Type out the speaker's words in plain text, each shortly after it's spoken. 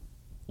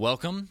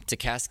Welcome to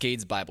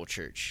Cascades Bible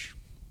Church.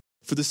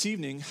 For this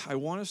evening, I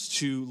want us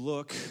to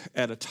look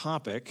at a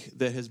topic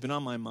that has been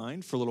on my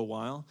mind for a little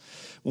while.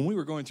 When we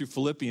were going through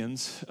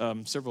Philippians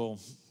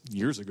several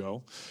years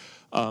ago,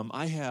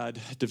 I had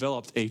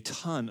developed a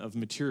ton of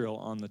material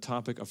on the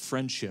topic of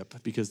friendship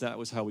because that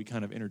was how we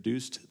kind of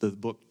introduced the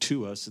book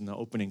to us in the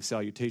opening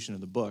salutation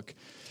of the book.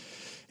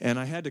 And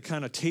I had to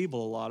kind of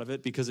table a lot of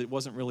it because it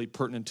wasn't really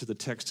pertinent to the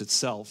text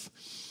itself.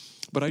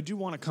 But I do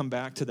want to come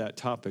back to that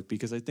topic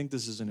because I think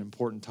this is an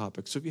important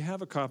topic. So if you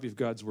have a copy of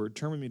God's Word,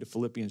 turn with me to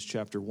Philippians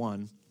chapter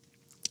 1.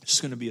 It's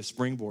just going to be a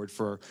springboard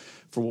for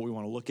what we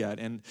want to look at.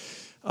 And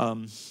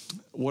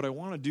what I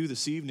want to do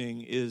this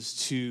evening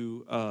is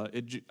to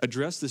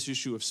address this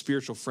issue of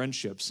spiritual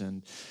friendships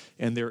and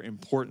their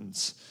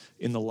importance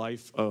in the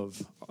life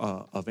of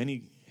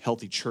any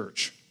healthy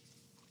church.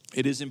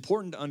 It is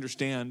important to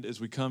understand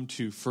as we come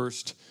to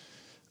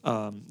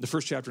the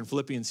first chapter in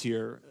Philippians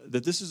here,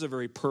 that this is a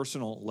very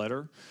personal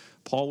letter.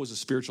 Paul was a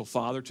spiritual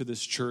father to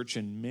this church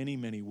in many,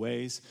 many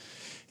ways.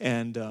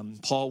 And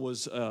Paul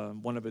was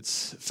one of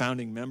its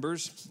founding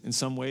members in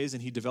some ways,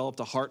 and he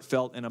developed a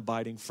heartfelt and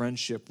abiding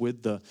friendship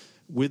with the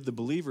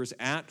believers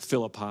at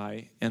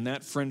Philippi, and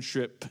that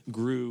friendship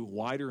grew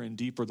wider and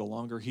deeper the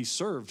longer he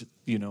served,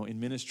 in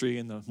ministry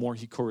and the more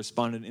he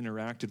corresponded and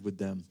interacted with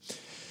them.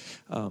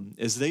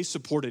 As they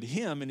supported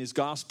him in his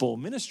gospel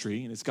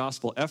ministry and his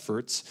gospel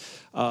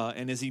efforts,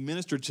 and as he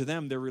ministered to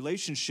them, their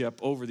relationship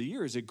over the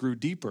years, it grew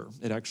deeper.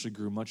 It actually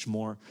grew much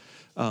more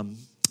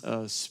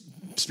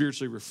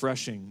spiritually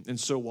refreshing. And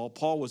so while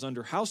Paul was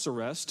under house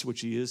arrest, which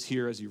he is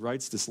here as he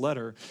writes this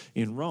letter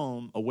in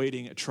Rome,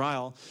 awaiting a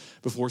trial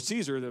before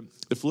Caesar,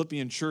 the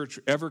Philippian church,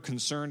 ever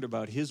concerned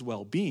about his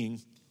well-being,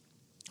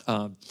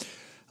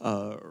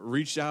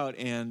 reached out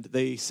and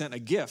they sent a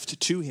gift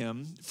to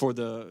him for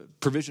the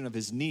provision of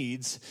his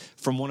needs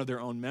from one of their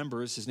own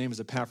members. His name is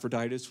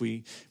Epaphroditus.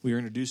 We were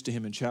introduced to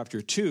him in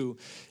chapter 2,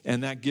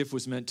 and that gift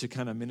was meant to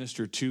kind of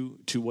minister to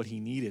what he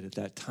needed at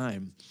that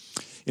time.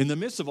 In the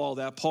midst of all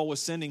that, Paul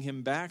was sending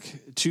him back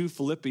to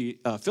Philippi,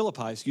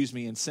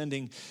 and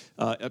sending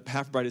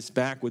Epaphroditus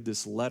back with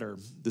this letter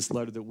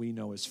that we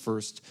know as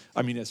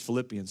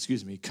Philippians,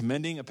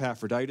 commending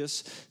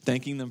Epaphroditus,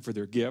 thanking them for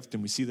their gift,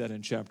 and we see that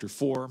in chapter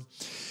 4,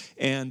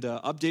 and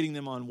updating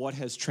them on what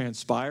has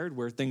transpired,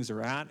 where things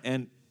are at,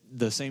 and at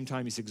the same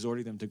time he's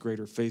exhorting them to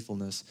greater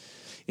faithfulness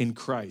in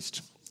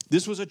Christ.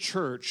 This was a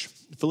church,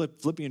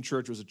 Philippian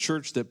church was a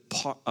church that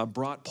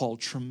brought Paul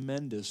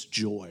tremendous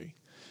joy.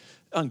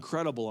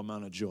 Incredible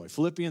amount of joy.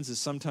 Philippians is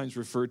sometimes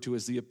referred to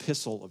as the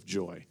epistle of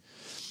joy.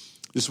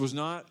 This was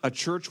not a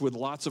church with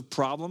lots of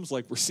problems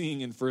like we're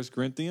seeing in 1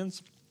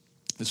 Corinthians.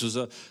 This was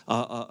a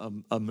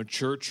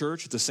mature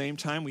church. At the same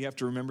time, we have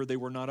to remember they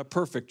were not a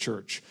perfect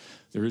church.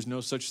 There is no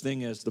such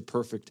thing as the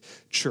perfect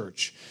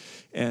church.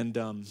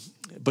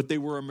 But they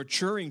were a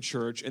maturing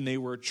church, and they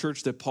were a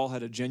church that Paul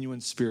had a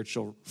genuine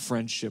spiritual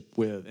friendship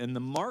with. And the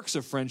marks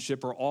of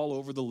friendship are all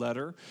over the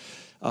letter.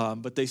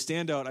 But they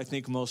stand out, I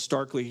think, most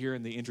starkly here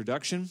in the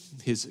introduction,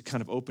 his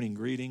kind of opening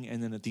greeting,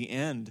 and then at the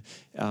end,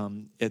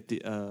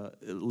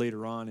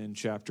 later on in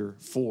chapter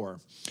 4.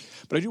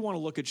 But I do want to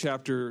look at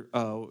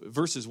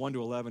verses 1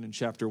 to 11 in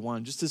chapter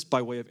 1, just this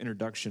by way of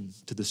introduction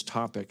to this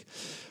topic.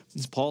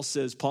 As Paul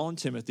says, Paul and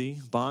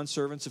Timothy,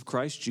 bondservants of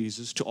Christ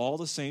Jesus, to all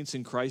the saints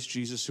in Christ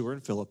Jesus who are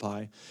in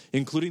Philippi,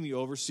 including the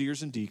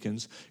overseers and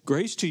deacons,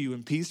 grace to you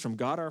and peace from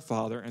God our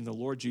Father and the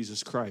Lord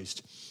Jesus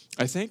Christ.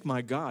 I thank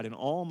my God in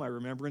all my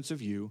remembrance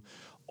of you,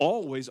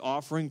 always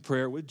offering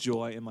prayer with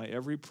joy in my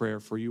every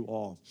prayer for you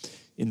all,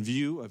 in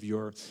view of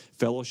your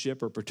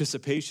fellowship or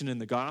participation in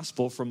the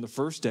gospel from the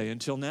first day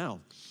until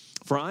now.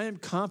 For I am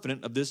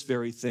confident of this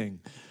very thing,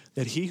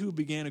 that he who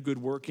began a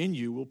good work in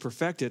you will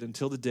perfect it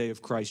until the day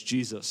of Christ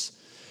Jesus.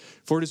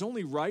 For it is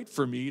only right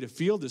for me to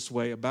feel this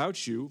way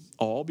about you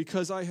all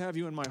because I have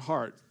you in my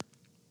heart.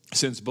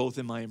 Since both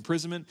in my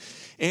imprisonment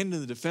and in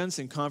the defense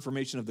and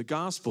confirmation of the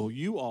gospel,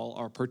 you all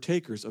are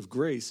partakers of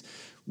grace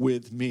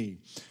with me.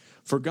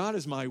 For God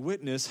is my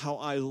witness, how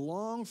I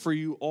long for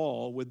you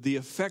all with the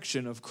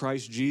affection of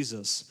Christ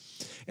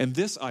Jesus. And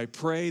this I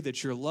pray,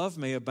 that your love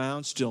may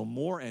abound still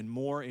more and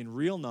more in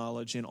real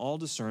knowledge and all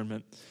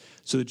discernment,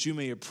 so that you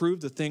may approve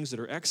the things that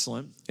are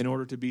excellent, in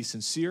order to be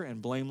sincere and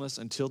blameless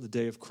until the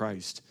day of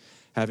Christ,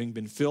 having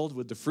been filled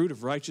with the fruit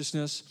of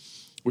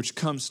righteousness, which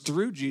comes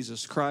through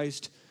Jesus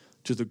Christ,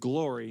 to the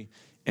glory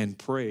and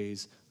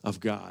praise of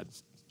God.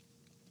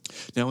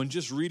 Now, in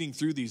just reading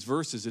through these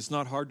verses, it's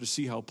not hard to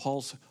see how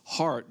Paul's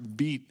heart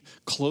beat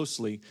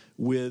closely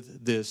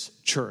with this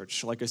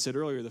church. Like I said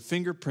earlier, the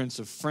fingerprints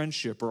of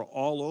friendship are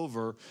all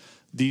over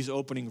these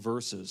opening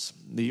verses.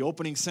 The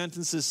opening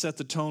sentences set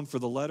the tone for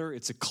the letter.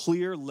 It's a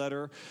clear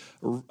letter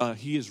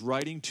he is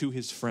writing to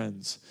his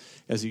friends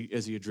as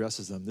he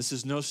addresses them.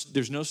 There's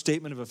no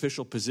statement of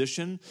official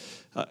position,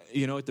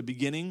 at the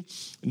beginning.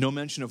 No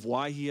mention of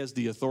why he has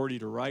the authority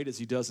to write, as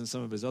he does in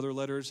some of his other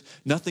letters.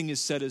 Nothing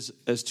is said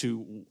as to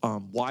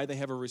why they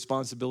have a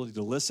responsibility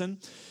to listen.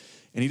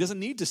 And he doesn't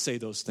need to say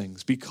those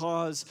things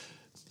because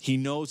he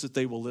knows that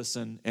they will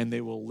listen, and they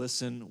will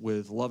listen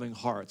with loving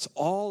hearts.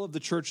 All the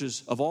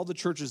churches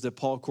that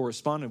Paul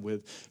corresponded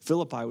with,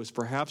 Philippi was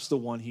perhaps the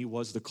one he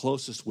was the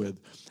closest with.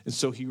 And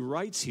so he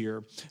writes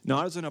here,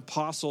 not as an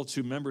apostle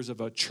to members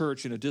of a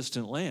church in a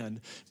distant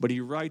land, but he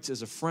writes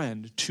as a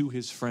friend to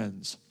his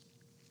friends.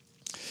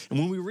 And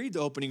when we read the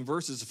opening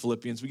verses of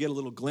Philippians, we get a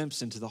little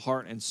glimpse into the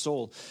heart and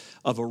soul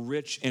of a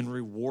rich and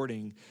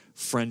rewarding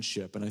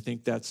friendship. And I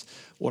think that's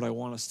what I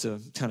want us to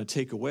kind of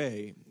take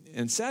away.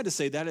 And sad to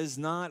say, that is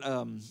not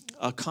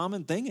a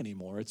common thing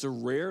anymore. It's a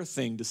rare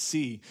thing to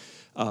see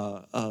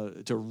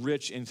to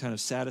rich and kind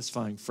of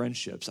satisfying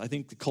friendships. I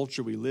think the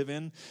culture we live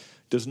in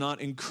does not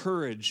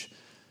encourage,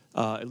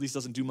 at least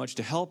doesn't do much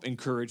to help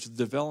encourage the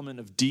development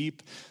of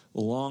deep,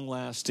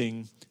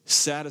 long-lasting,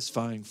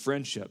 satisfying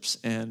friendships.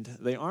 And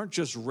they aren't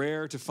just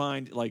rare to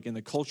find, like in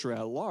the culture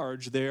at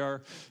large. They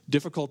are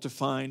difficult to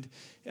find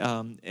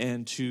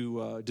and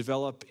to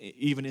develop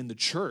even in the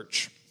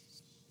church.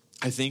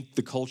 I think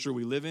the culture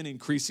we live in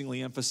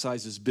increasingly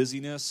emphasizes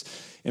busyness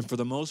and, for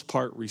the most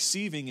part,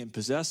 receiving and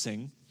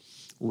possessing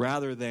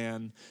rather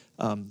than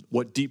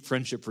what deep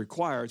friendship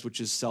requires,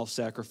 which is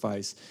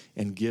self-sacrifice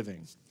and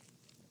giving.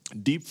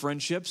 Deep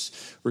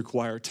friendships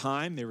require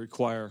time. They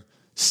require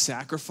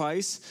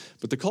sacrifice.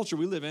 But the culture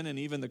we live in, and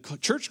even the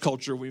church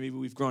culture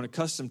we've grown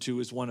accustomed to,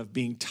 is one of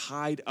being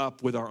tied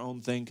up with our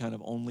own thing, kind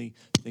of only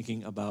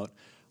thinking about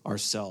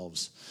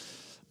ourselves.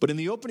 But in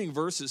the opening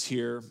verses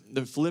here,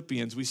 the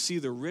Philippians, we see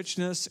the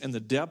richness and the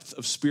depth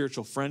of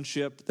spiritual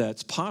friendship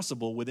that's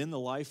possible within the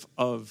life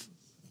of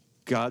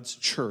God's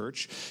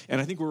church. And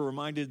I think we're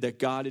reminded that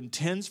God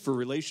intends for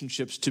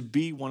relationships to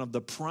be one of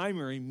the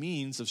primary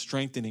means of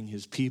strengthening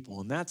his people.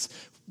 And that's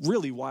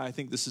really why I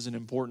think this is an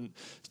important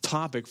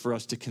topic for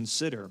us to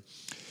consider.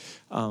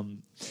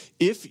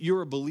 If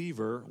you're a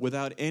believer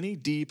without any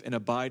deep and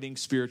abiding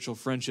spiritual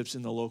friendships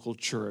in the local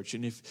church,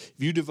 and if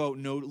you devote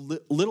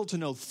little to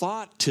no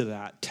thought to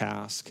that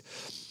task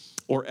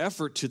or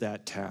effort to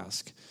that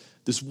task,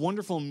 this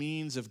wonderful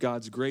means of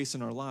God's grace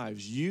in our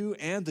lives, you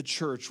and the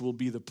church will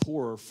be the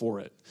poorer for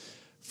it,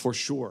 for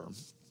sure.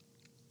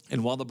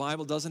 And while the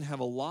Bible doesn't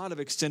have a lot of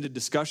extended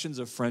discussions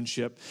of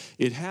friendship,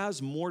 it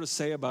has more to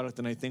say about it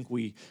than I think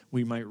we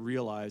might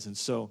realize. And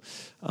so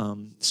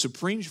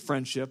supreme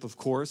friendship, of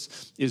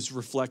course, is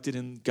reflected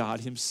in God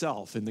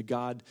himself, in the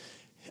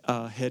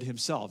Godhead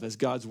himself. As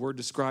God's word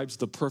describes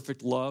the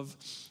perfect love,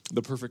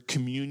 the perfect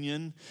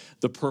communion,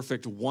 the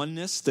perfect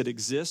oneness that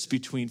exists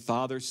between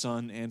Father,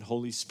 Son, and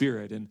Holy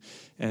Spirit.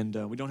 And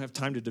we don't have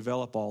time to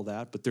develop all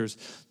that, but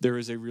there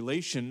is a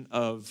relation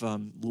of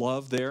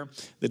love there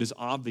that is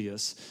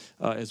obvious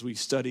as we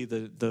study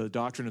the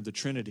doctrine of the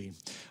Trinity.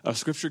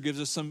 Scripture gives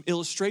us some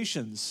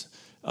illustrations,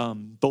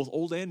 both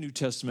Old and New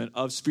Testament,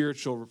 of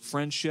spiritual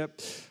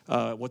friendship,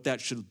 what that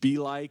should be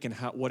like, and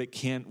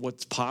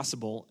what's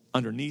possible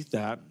underneath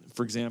that.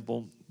 For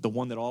example, the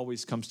one that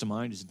always comes to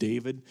mind is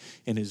David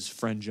and his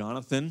friend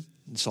Jonathan,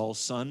 Saul's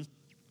son.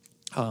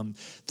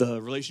 The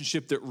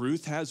relationship that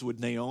Ruth has with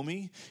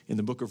Naomi in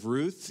the book of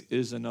Ruth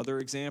is another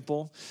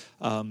example.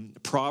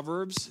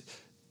 Proverbs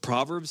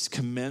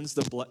commends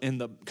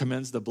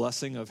the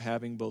blessing of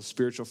having both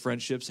spiritual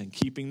friendships and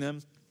keeping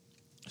them.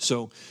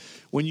 So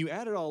when you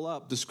add it all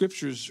up, the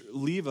scriptures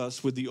leave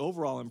us with the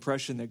overall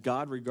impression that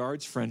God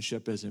regards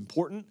friendship as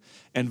important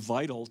and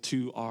vital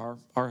to our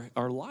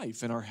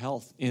life and our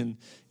health in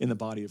the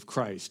body of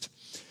Christ.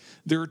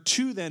 There are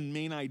two then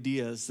main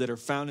ideas that are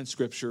found in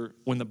Scripture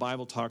when the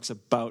Bible talks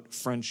about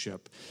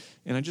friendship.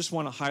 And I just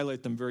want to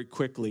highlight them very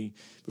quickly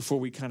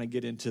before we kind of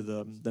get into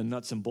the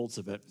nuts and bolts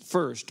of it.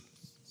 First,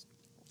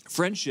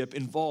 friendship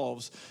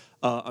involves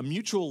a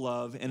mutual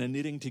love and a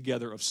knitting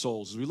together of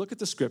souls. As we look at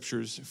the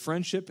Scriptures,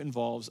 friendship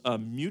involves a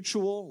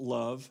mutual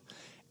love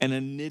and a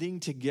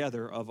knitting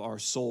together of our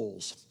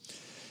souls.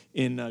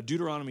 In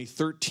Deuteronomy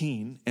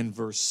 13 and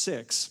verse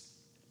 6,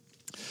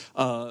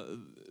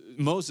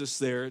 Moses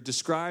there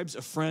describes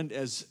a friend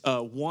as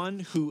one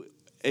who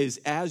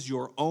is as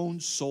your own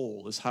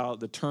soul, is how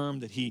the term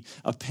that he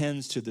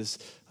appends to this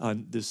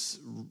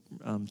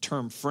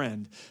term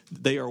friend.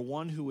 They are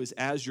one who is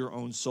as your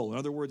own soul. In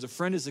other words, a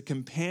friend is a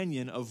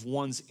companion of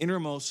one's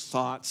innermost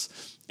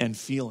thoughts and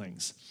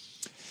feelings.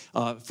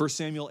 1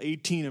 Samuel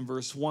 18 and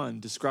verse 1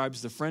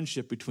 describes the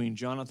friendship between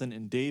Jonathan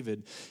and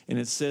David. And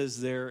it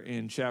says there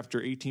in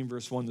chapter 18,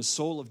 verse 1, the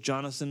soul of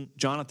Jonathan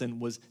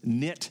was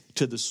knit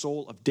to the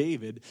soul of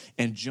David,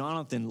 and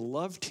Jonathan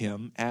loved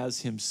him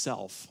as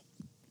himself.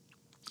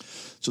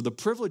 So the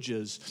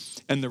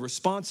privileges and the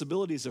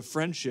responsibilities of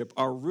friendship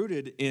are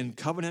rooted in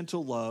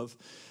covenantal love,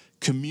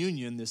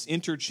 communion, this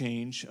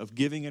interchange of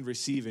giving and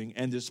receiving,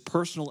 and this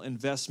personal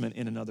investment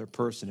in another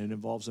person. It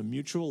involves a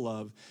mutual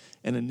love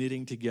and a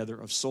knitting together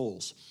of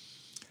souls.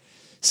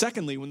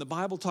 Secondly, when the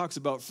Bible talks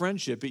about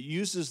friendship, it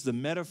uses the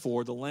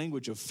metaphor, the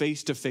language of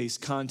face-to-face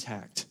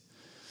contact.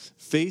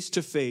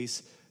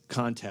 Face-to-face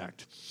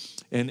contact.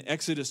 In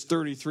Exodus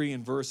 33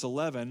 and verse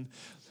 11,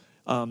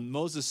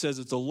 Moses says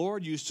that the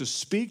Lord used to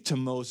speak to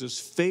Moses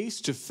face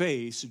to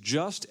face,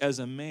 just as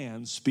a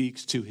man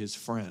speaks to his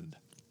friend.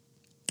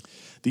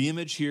 The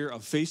image here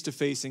of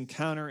face-to-face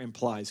encounter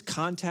implies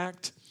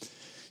contact.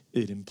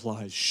 It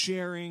implies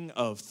sharing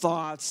of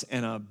thoughts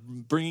and a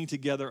bringing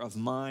together of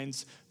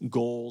minds,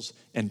 goals,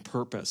 and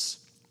purpose.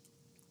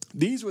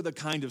 These were the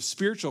kind of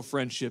spiritual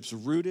friendships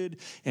rooted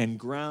and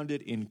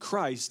grounded in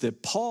Christ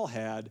that Paul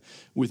had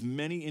with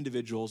many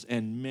individuals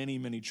and many,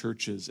 many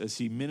churches as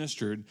he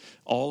ministered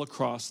all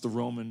across the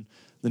Roman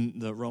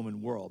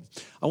world.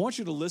 I want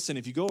you to listen,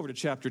 if you go over to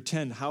chapter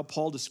 10, how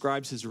Paul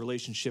describes his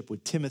relationship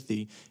with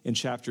Timothy in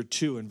chapter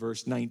 2 and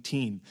verse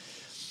 19.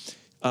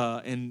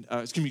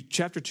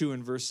 Chapter 2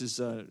 and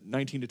verses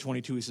 19 to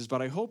 22, he says,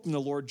 "But I hope in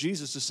the Lord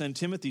Jesus to send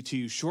Timothy to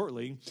you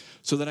shortly,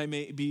 so that I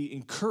may be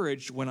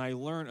encouraged when I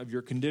learn of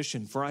your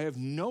condition. For I have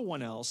no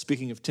one else,"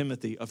 speaking of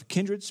Timothy, "of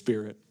kindred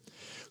spirit,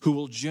 who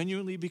will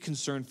genuinely be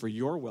concerned for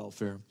your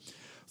welfare.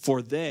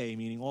 For they,"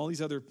 meaning all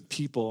these other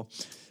people,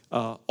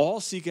 "all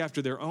seek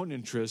after their own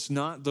interests,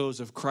 not those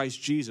of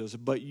Christ Jesus.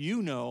 But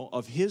you know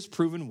of his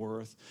proven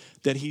worth,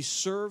 that he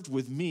served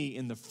with me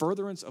in the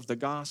furtherance of the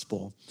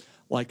gospel,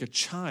 like a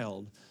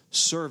child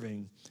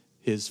serving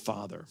his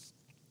father."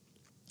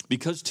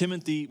 Because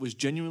Timothy was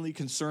genuinely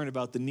concerned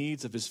about the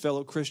needs of his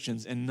fellow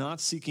Christians and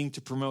not seeking to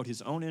promote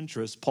his own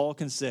interests, Paul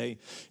can say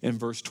in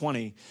verse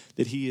 20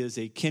 that he is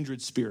a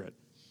kindred spirit.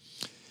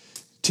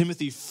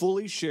 Timothy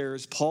fully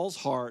shares Paul's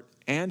heart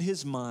and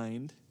his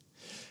mind,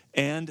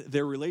 and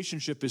their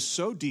relationship is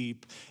so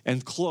deep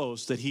and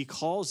close that he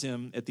calls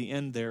him at the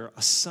end there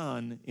a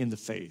son in the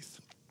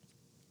faith.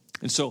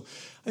 And so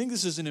I think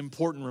this is an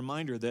important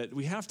reminder that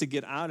we have to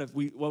get out of,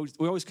 we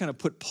always kind of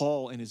put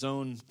Paul in his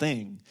own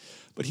thing,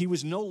 but he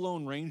was no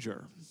lone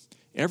ranger.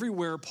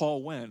 Everywhere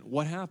Paul went,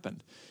 what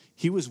happened?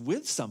 He was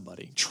with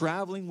somebody,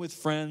 traveling with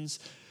friends,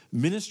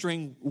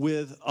 ministering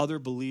with other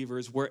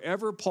believers.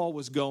 Wherever Paul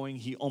was going,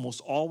 he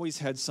almost always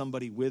had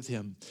somebody with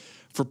him.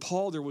 For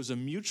Paul, there was a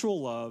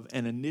mutual love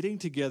and a knitting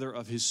together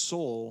of his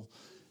soul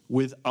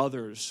with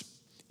others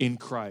in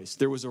Christ.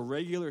 There was a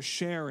regular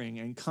sharing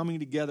and coming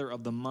together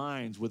of the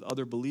minds with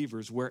other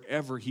believers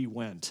wherever he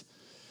went.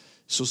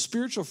 So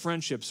spiritual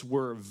friendships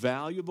were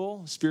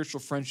valuable. Spiritual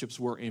friendships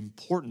were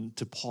important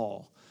to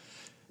Paul.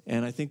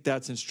 And I think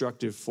that's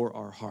instructive for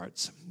our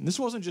hearts. And this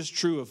wasn't just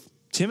true of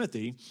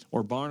Timothy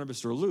or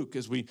Barnabas or Luke.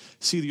 As we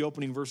see the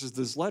opening verses of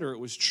this letter, it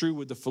was true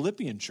with the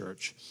Philippian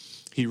church.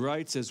 He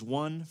writes as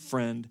one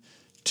friend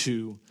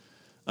to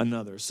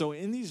another. So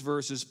in these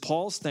verses,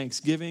 Paul's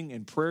thanksgiving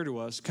and prayer to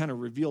us kind of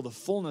reveal the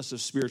fullness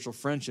of spiritual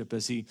friendship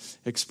as he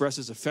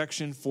expresses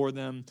affection for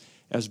them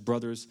as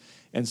brothers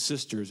and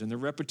sisters. And the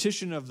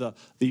repetition of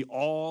the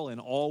all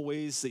and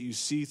always that you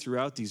see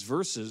throughout these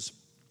verses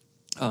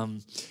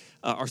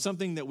are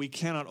something that we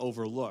cannot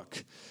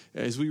overlook.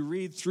 As we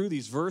read through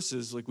these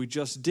verses like we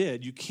just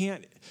did, you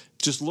can't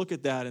just look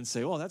at that and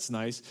say, "Oh, that's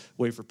nice.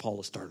 Wait for Paul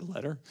to start a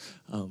letter."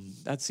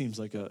 That seems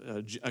like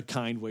a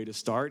kind way to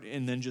start,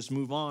 and then just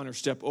move on or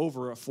step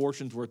over a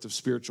fortune's worth of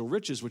spiritual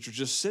riches, which are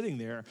just sitting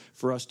there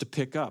for us to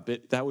pick up.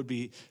 That would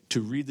be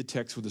to read the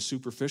text with a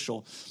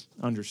superficial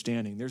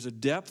understanding. There's a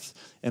depth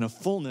and a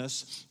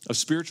fullness of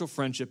spiritual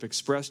friendship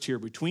expressed here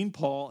between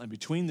Paul and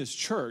between this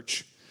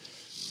church.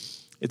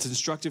 It's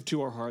instructive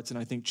to our hearts, and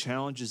I think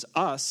challenges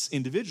us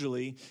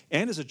individually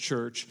and as a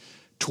church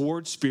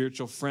towards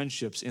spiritual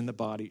friendships in the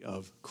body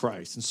of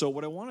Christ. And so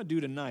what I want to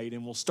do tonight,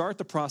 and we'll start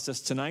the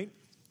process tonight,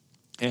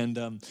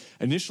 and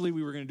initially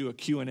we were going to do a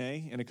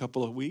Q&A in a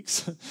couple of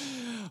weeks,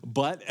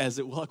 but as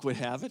luck would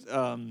have it,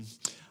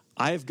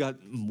 I've got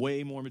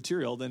way more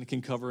material than it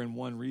can cover in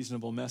one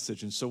reasonable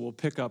message. And so we'll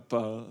pick up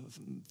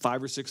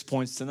 5 or 6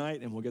 points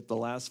tonight, and we'll get the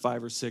last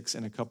 5 or 6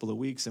 in a couple of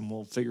weeks, and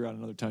we'll figure out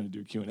another time to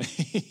do a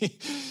Q&A.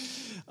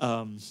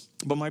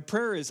 But my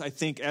prayer is, I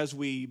think, as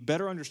we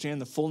better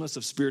understand the fullness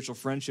of spiritual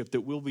friendship,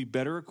 that we'll be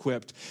better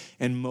equipped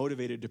and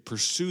motivated to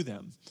pursue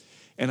them.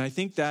 And I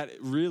think that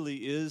really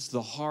is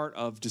the heart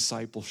of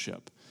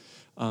discipleship.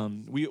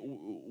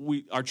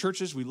 Our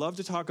churches, we love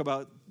to talk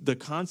about the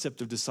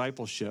concept of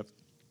discipleship,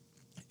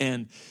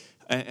 and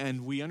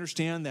we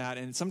understand that,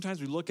 and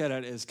sometimes we look at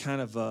it as kind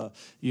of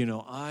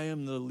I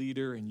am the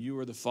leader and you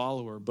are the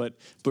follower, but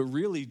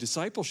really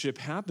discipleship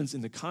happens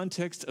in the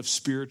context of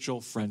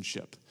spiritual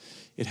friendship.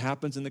 It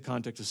happens in the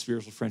context of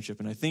spiritual friendship,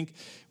 and I think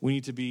we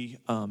need to be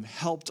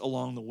helped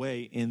along the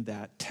way in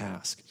that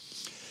task.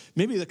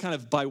 Maybe the kind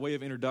of by way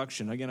of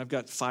introduction, again, I've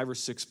got 5 or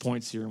 6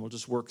 points here, and we'll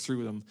just work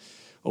through them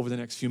over the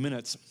next few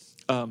minutes.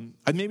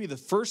 Maybe the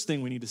first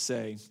thing we need to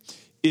say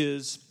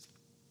is,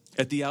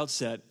 at the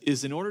outset,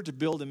 is in order to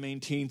build and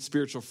maintain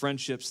spiritual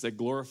friendships that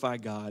glorify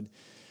God,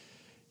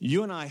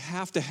 you and I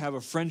have to have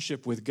a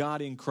friendship with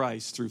God in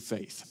Christ through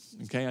faith.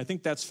 Okay, I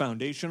think that's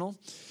foundational.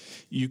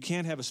 You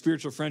can't have a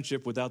spiritual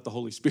friendship without the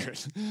Holy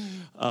Spirit.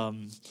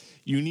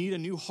 You need a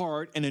new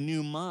heart and a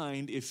new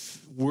mind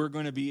if we're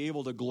going to be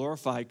able to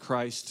glorify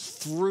Christ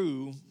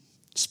through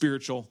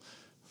spiritual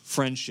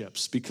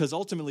friendships, because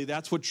ultimately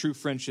that's what true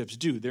friendships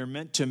do. They're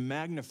meant to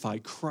magnify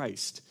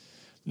Christ.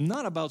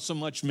 Not about so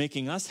much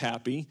making us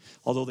happy,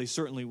 although they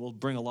certainly will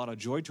bring a lot of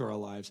joy to our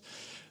lives.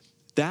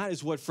 that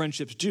is what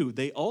friendships do.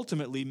 They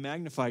ultimately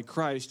magnify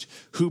Christ,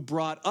 who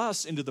brought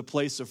us into the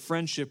place of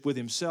friendship with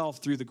himself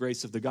through the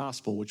grace of the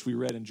gospel, which we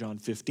read in John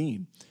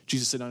 15.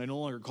 Jesus said, I no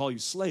longer call you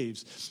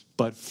slaves,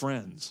 but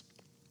friends.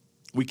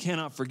 We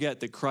cannot forget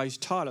that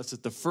Christ taught us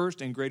that the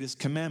first and greatest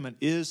commandment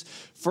is,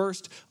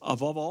 first,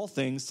 above all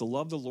things, to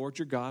love the Lord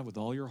your God with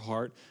all your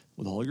heart,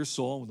 with all your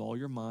soul, with all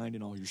your mind,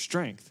 and all your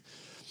strength.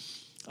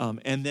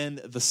 And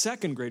then the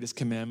second greatest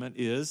commandment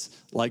is,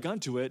 like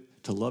unto it,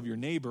 to love your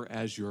neighbor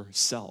as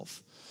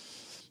yourself.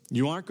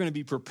 You aren't going to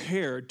be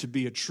prepared to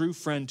be a true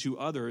friend to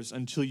others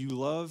until you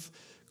love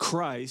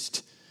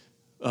Christ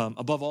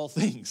above all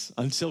things,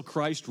 until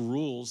Christ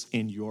rules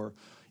in your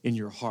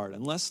heart.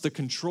 Unless the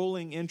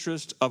controlling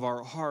interest of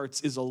our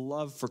hearts is a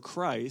love for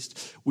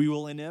Christ, we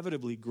will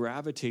inevitably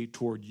gravitate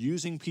toward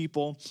using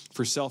people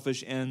for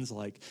selfish ends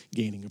like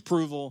gaining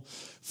approval,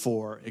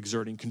 for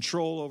exerting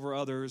control over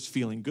others,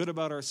 feeling good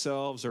about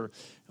ourselves, or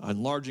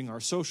enlarging our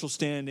social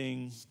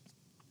standing,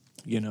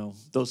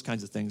 those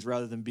kinds of things,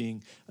 rather than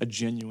being a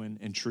genuine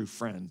and true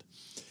friend.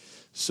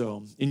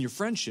 So in your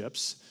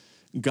friendships,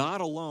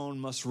 God alone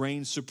must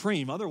reign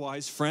supreme.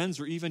 Otherwise, friends,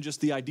 or even just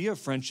the idea of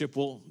friendship,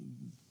 will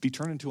be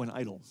turned into an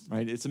idol,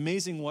 right? It's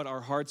amazing what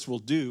our hearts will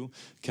do.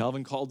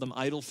 Calvin called them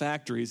idol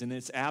factories, and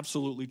it's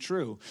absolutely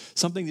true.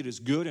 Something that is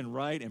good and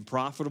right and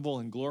profitable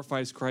and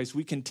glorifies Christ,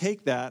 we can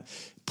take that,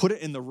 put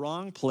it in the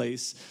wrong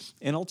place,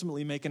 and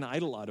ultimately make an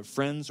idol out of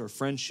friends or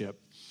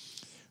friendship.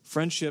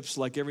 Friendships,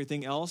 like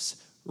everything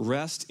else,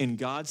 rest in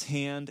God's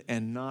hand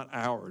and not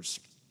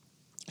ours.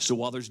 So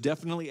while there's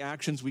definitely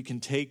actions we can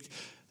take,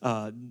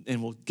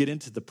 and we'll get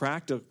into the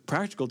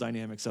practical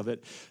dynamics of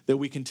it, that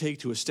we can take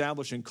to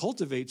establish and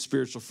cultivate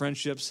spiritual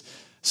friendships.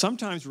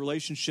 Sometimes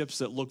relationships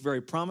that look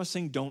very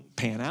promising don't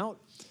pan out.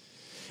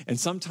 And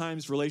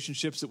sometimes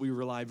relationships that we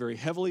rely very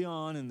heavily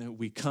on and that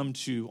we come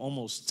to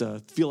almost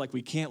feel like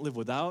we can't live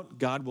without,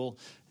 God will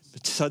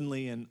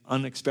suddenly and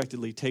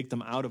unexpectedly take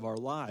them out of our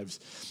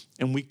lives.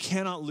 And we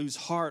cannot lose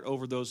heart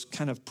over those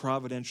kind of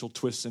providential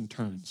twists and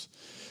turns.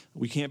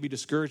 We can't be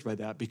discouraged by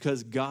that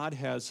because God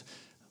has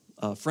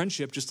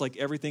friendship, just like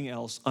everything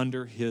else,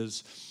 under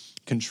his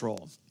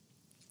control.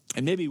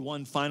 And maybe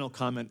one final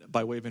comment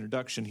by way of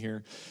introduction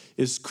here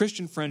is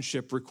Christian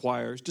friendship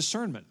requires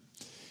discernment.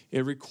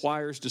 It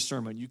requires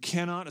discernment. You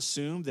cannot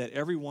assume that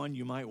everyone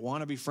you might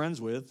want to be friends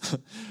with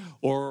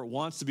or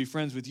wants to be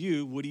friends with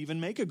you would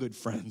even make a good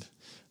friend,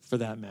 for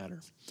that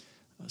matter.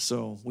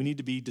 So we need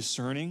to be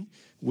discerning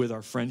with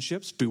our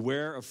friendships.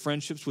 Beware of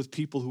friendships with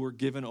people who are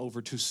given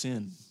over to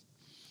sin.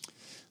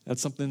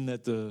 That's something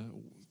that the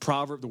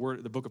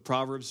book of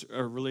Proverbs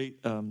really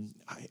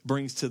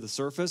brings to the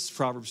surface.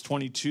 Proverbs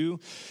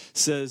 22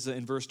 says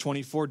in verse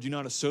 24, do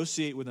not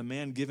associate with a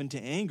man given to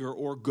anger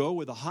or go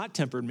with a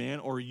hot-tempered man,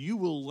 or you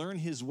will learn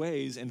his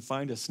ways and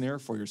find a snare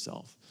for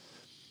yourself.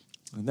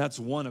 And that's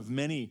one of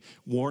many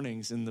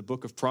warnings in the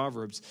book of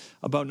Proverbs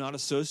about not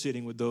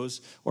associating with those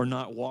or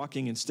not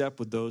walking in step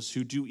with those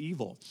who do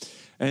evil.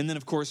 And then,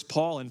 of course,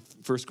 Paul in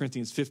 1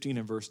 Corinthians 15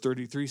 and verse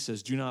 33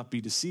 says, do not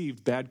be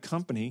deceived. Bad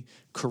company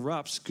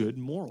corrupts good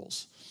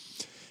morals.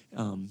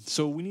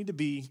 So we need to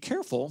be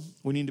careful.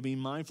 We need to be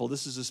mindful.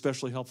 This is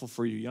especially helpful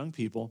for you young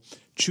people.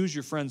 Choose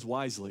your friends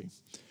wisely.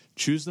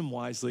 Choose them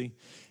wisely,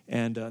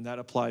 and that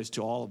applies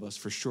to all of us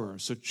for sure.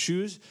 So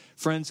choose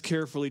friends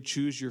carefully.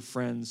 Choose your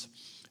friends,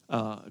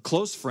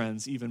 close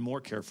friends, even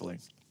more carefully.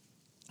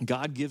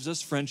 God gives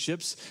us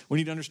friendships. We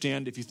need to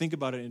understand, if you think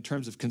about it in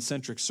terms of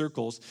concentric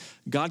circles,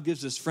 God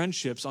gives us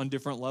friendships on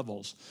different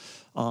levels.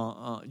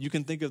 You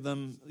can think of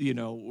them,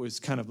 as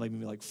kind of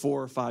maybe like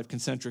 4 or 5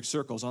 concentric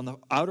circles. On the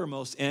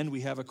outermost end,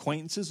 we have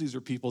acquaintances. These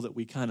are people that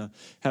we kind of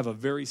have a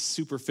very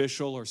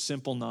superficial or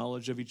simple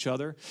knowledge of each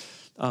other.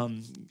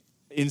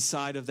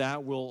 Inside of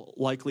that, we'll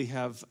likely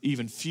have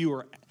even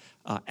fewer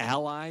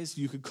allies,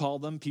 you could call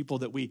them, people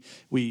that we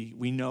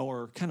know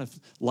are kind of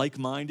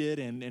like-minded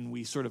and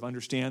we sort of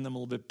understand them a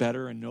little bit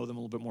better and know them a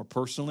little bit more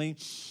personally.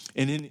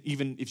 And then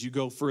even if you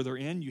go further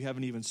in, you have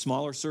an even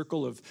smaller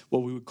circle of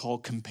what we would call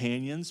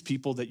companions,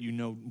 people that you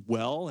know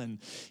well, and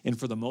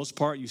for the most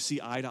part, you see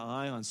eye to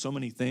eye on so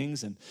many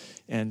things,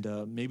 and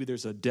maybe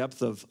there's a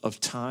depth of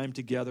time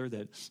together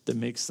that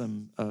makes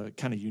them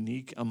kind of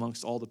unique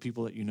amongst all the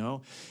people that you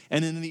know.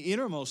 And in the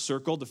innermost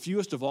circle, the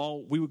fewest of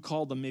all, we would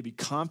call them maybe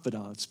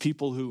confidants,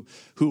 people who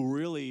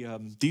really,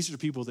 these are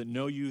people that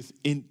know you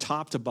in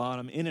top to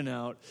bottom, in and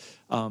out.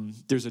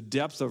 There's a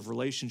depth of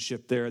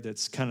relationship there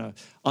that's kind of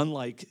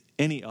unlike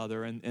any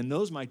other, and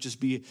those might just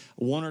be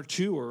one or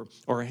two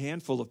or a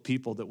handful of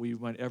people that we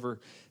might ever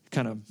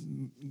kind of,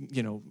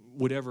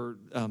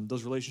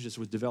 those relationships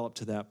would develop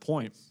to that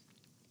point.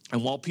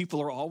 And while people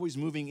are always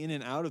moving in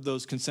and out of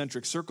those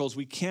concentric circles,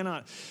 we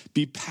cannot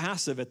be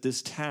passive at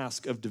this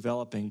task of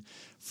developing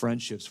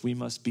friendships. We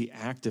must be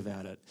active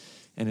at it.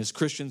 And as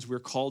Christians, we're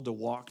called to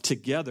walk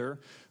together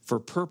for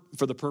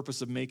the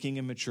purpose of making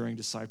and maturing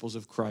disciples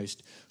of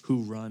Christ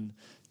who run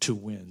to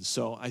win.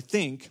 So I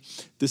think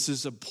this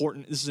is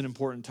important. This is an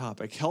important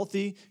topic.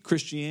 Healthy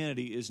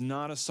Christianity is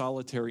not a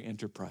solitary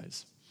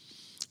enterprise.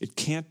 It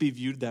can't be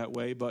viewed that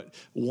way, but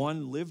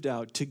one lived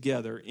out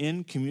together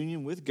in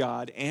communion with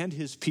God and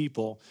his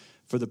people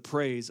for the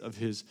praise of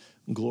his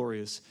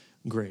glorious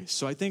grace.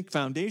 So I think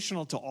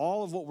foundational to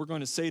all of what we're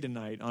going to say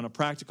tonight on a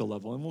practical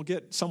level, and we'll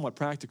get somewhat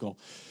practical,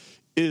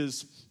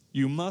 is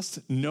you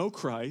must know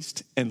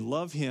Christ and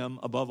love him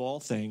above all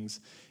things.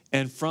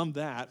 And from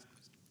that,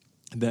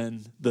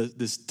 then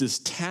this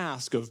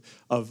task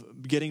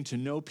of getting to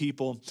know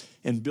people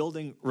and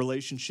building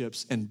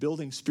relationships and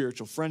building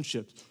spiritual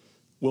friendships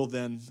will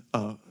then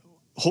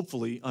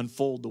hopefully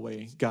unfold the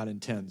way God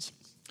intends.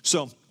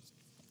 So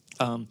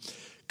a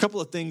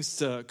couple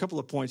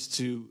of points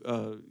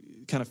to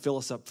kind of fill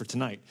us up for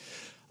tonight.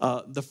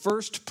 The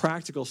first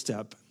practical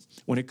step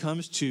when it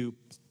comes to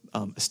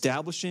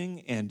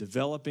establishing and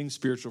developing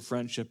spiritual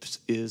friendships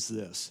is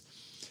this: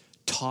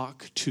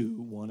 talk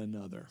to one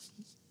another.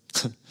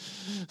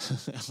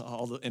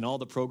 all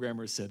the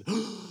programmers said,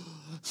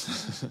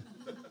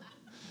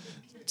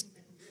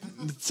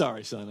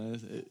 sorry,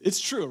 son. It's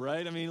true,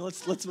 right? I mean,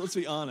 let's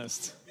be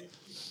honest.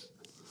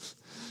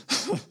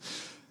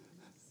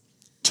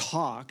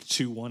 Talk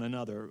to one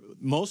another.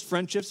 Most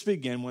friendships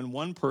begin when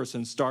one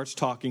person starts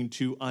talking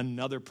to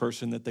another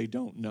person that they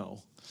don't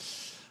know.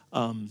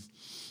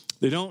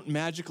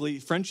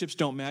 Friendships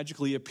don't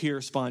magically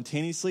appear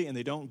spontaneously, and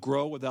they don't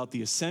grow without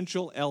the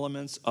essential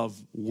elements of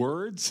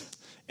words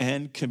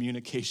and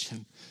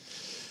communication.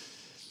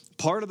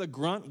 Part of the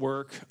grunt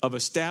work of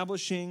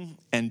establishing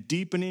and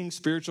deepening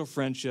spiritual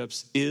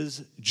friendships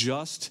is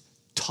just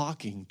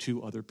talking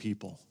to other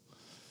people.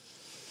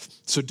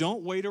 So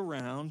don't wait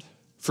around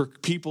for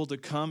people to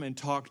come and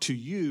talk to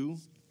you.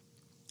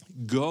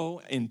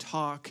 Go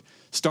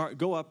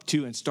up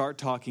to and start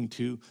talking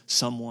to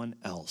someone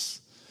else.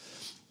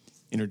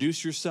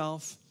 Introduce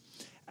yourself,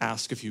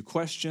 ask a few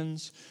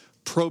questions,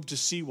 probe to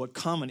see what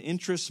common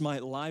interests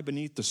might lie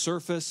beneath the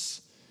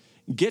surface.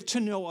 Get to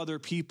know other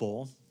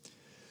people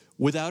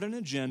without an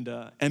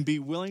agenda and be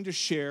willing to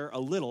share a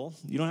little.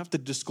 You don't have to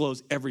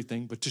disclose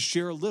everything, but to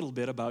share a little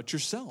bit about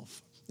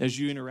yourself as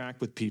you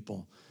interact with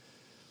people.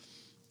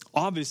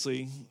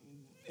 Obviously,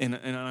 and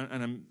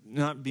I'm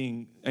not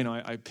being,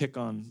 I pick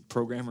on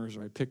programmers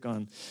or I pick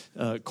on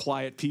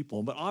quiet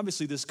people, but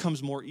obviously this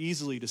comes more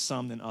easily to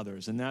some than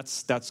others, and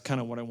that's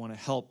kind of what I want to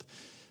help.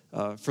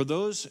 For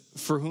those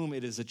for whom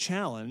it is a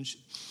challenge,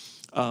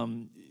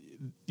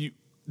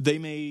 they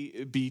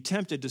may be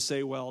tempted to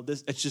say, well,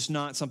 it's just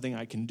not something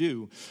I can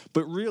do.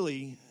 But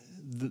really,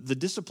 the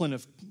discipline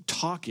of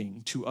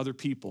talking to other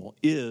people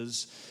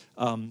is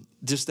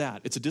just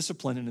that. It's a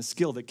discipline and a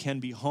skill that can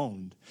be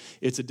honed.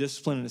 It's a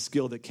discipline and a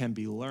skill that can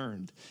be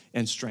learned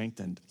and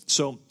strengthened.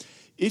 So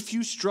if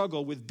you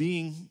struggle with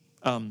being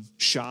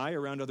shy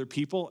around other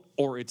people,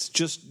 or it's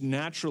just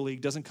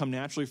doesn't come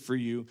naturally for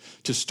you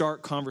to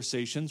start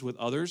conversations with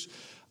others,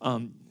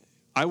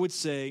 I would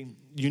say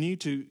you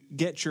need to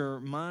get your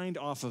mind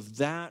off of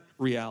that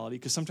reality,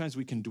 because sometimes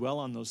we can dwell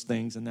on those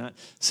things and that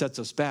sets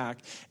us back,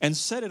 and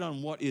set it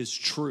on what is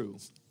true.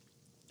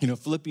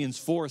 Philippians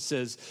 4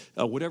 says,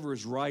 whatever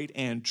is right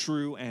and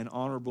true and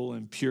honorable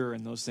and pure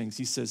and those things.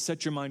 He says,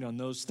 set your mind on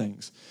those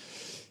things.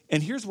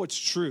 And here's what's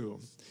true.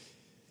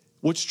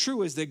 What's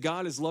true is that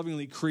God has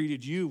lovingly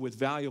created you with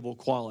valuable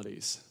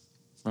qualities,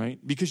 right?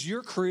 Because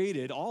you're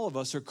created, all of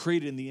us are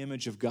created in the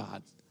image of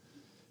God.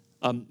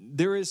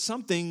 There is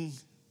something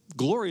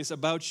glorious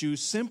about you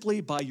simply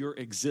by your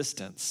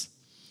existence.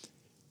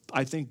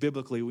 I think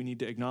biblically we need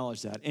to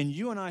acknowledge that. And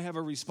you and I have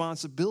a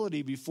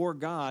responsibility before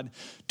God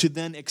to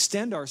then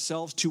extend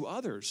ourselves to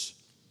others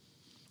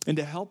and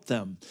to help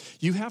them.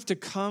 You have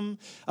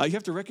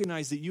to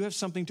recognize that you have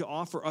something to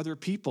offer other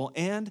people,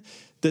 and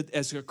that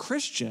as a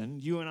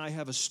Christian, you and I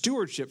have a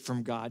stewardship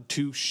from God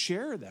to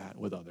share that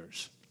with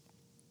others.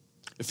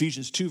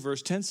 Ephesians 2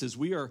 verse 10 says,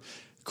 we are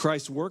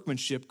God's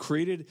workmanship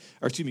created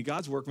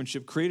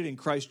in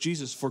Christ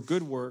Jesus for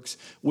good works,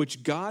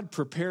 which God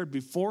prepared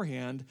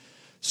beforehand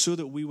so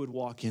that we would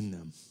walk in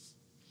them.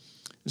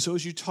 And so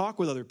as you talk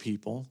with other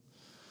people,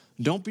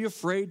 don't be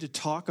afraid to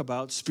talk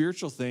about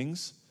spiritual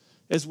things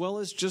as well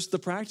as just the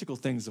practical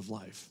things of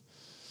life.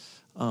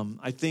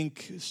 I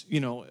think,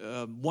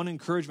 one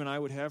encouragement I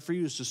would have for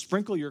you is to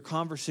sprinkle your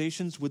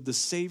conversations with the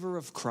savor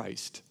of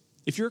Christ.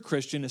 If you're a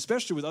Christian,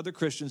 especially with other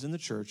Christians in the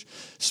church,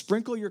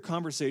 sprinkle your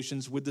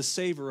conversations with the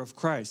savor of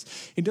Christ.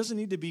 It doesn't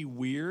need to be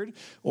weird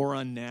or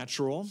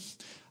unnatural,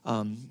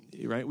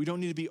 right? We don't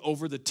need to be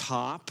over the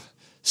top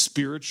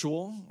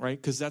spiritual, right?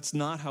 Because that's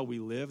not how we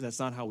live. That's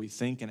not how we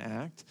think and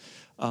act.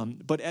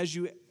 But as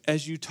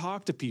you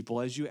talk to people,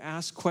 as you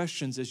ask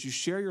questions, as you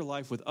share your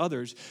life with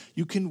others,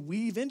 you can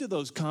weave into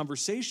those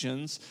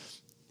conversations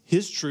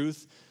His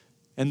truth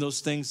and those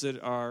things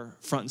that are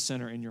front and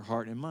center in your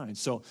heart and mind.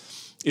 So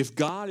if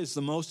God is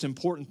the most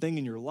important thing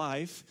in your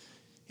life,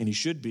 and He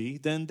should be,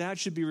 then that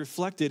should be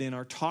reflected in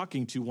our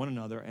talking to one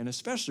another, and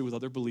especially with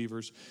other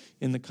believers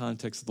in the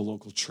context of the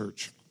local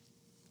church.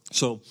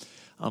 So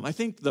I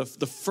think the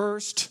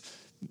first,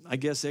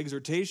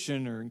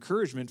 exhortation or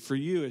encouragement for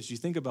you as you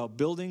think about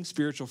building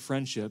spiritual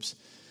friendships,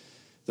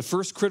 the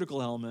first critical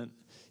element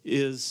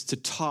is to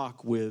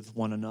talk with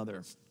one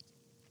another.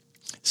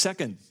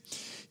 Second,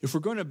 if we're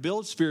going to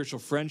build spiritual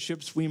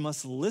friendships, we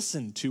must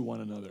listen to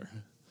one another.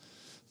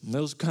 And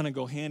those kind of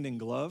go hand in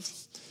glove.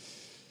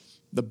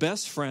 The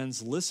best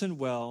friends listen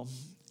well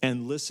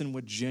and listen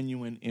with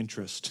genuine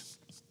interest.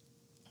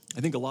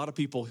 I think a lot of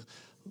people,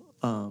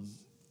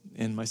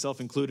 and myself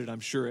included, I'm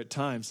sure at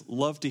times,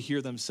 love to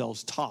hear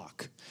themselves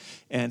talk.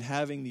 And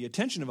having the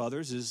attention of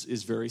others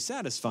is very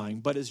satisfying.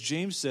 But as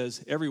James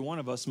says, every one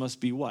of us must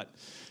be what?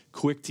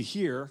 Quick to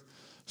hear,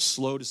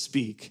 slow to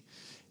speak,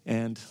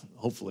 and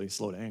hopefully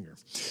slow to anger.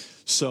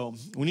 So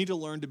we need to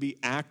learn to be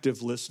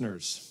active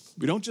listeners.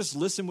 We don't just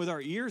listen with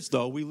our ears,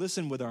 though. We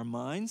listen with our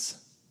minds,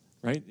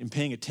 right? And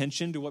paying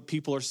attention to what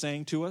people are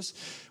saying to us.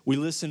 We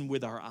listen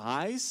with our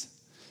eyes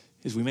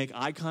as we make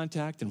eye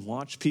contact and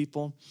watch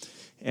people.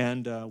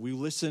 And we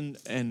listen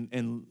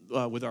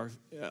with our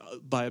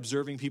by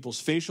observing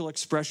people's facial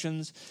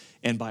expressions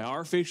and by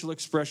our facial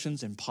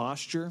expressions and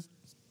posture.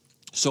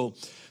 So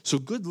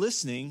good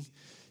listening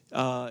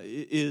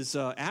is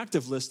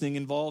active listening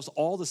involves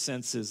all the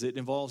senses. It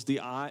involves the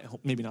eye,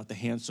 maybe not the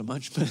hands so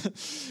much,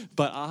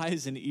 but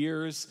eyes and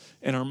ears,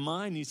 and our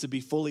mind needs to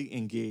be fully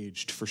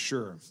engaged for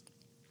sure.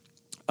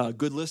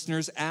 Good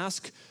listeners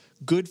ask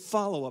good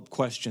follow-up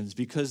questions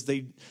because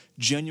they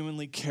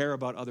genuinely care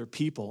about other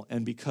people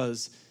and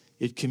because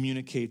it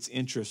communicates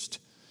interest.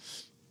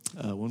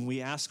 When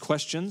we ask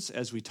questions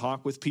as we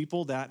talk with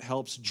people, that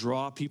helps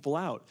draw people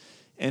out.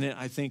 And it,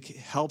 I think,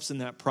 helps in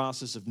that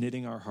process of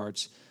knitting our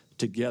hearts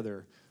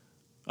together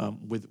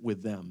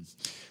with them.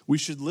 We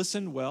should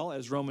listen well,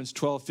 as Romans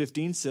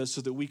 12:15 says,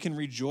 so that we can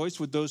rejoice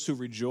with those who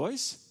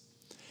rejoice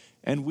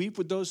and weep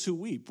with those who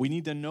weep. We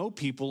need to know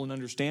people and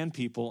understand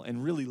people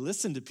and really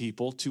listen to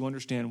people to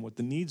understand what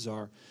the needs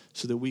are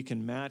so that we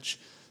can match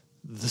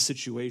the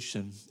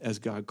situation as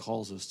God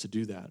calls us to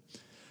do that.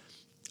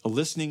 A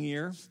listening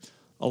ear,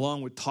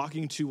 along with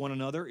talking to one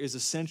another, is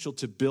essential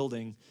to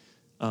building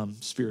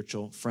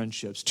spiritual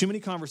friendships. Too many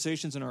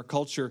conversations in our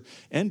culture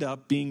end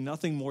up being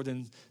nothing more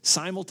than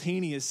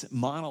simultaneous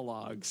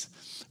monologues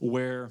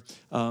where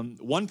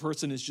one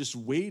person is just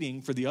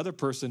waiting for the other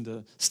person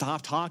to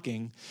stop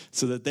talking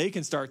so that they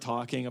can start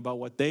talking about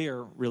what they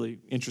are really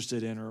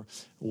interested in or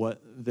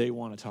what they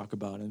want to talk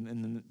about. And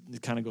then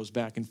it kind of goes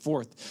back and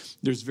forth.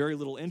 There's very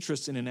little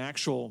interest in an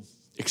actual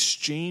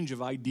exchange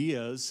of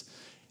ideas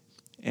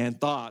and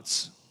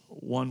thoughts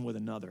one with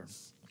another.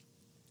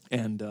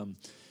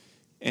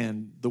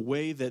 And the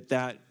way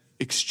that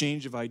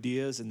exchange of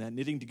ideas and that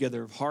knitting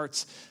together of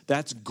hearts,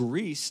 that's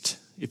greased,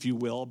 if you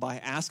will, by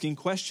asking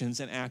questions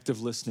and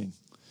active listening.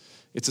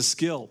 It's a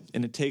skill,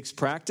 and it takes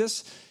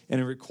practice, and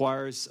it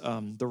requires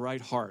the right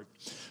heart.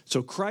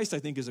 So Christ, I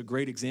think, is a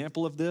great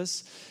example of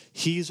this.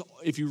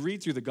 If you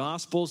read through the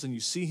Gospels and you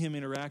see him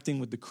interacting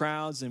with the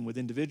crowds and with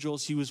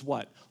individuals, he was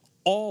what?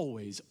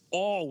 Always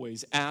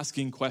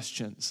asking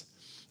questions.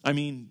 I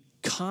mean,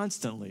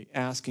 constantly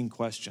asking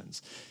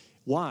questions.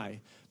 Why?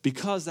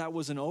 Because that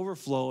was an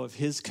overflow of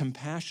his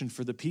compassion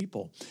for the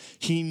people.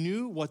 He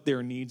knew what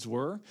their needs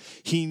were.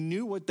 He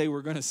knew what they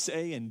were going to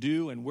say and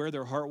do and where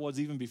their heart was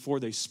even before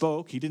they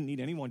spoke. He didn't need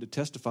anyone to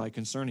testify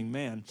concerning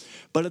man.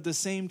 But at the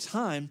same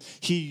time,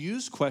 he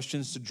used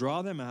questions to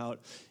draw them out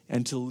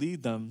and to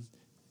lead them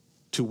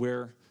to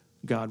where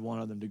God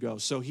wanted them to go.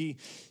 So he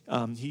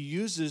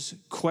uses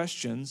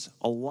questions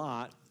a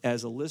lot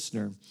as a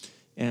listener.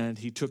 And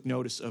he took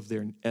notice of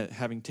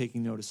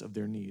taken notice of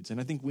their needs. And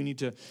I think we need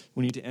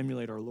to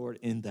emulate our Lord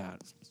in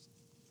that.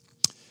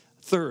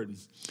 Third,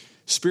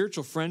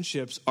 spiritual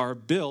friendships are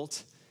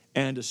built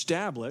and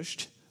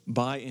established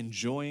by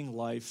enjoying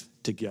life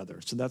together.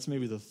 So that's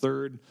maybe the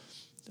third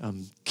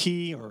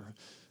key or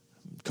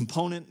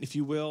component, if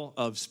you will,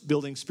 of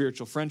building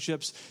spiritual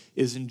friendships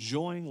is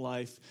enjoying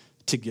life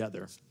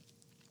together.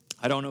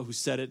 I don't know who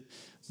said it,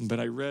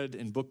 but I read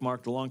and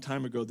bookmarked a long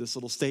time ago this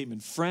little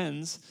statement: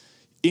 friends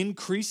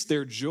increase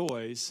their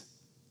joys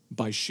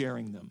by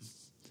sharing them.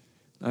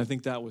 And I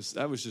think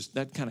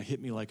that kind of hit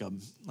me like a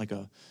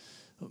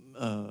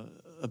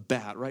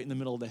bat right in the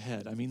middle of the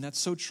head. I mean, that's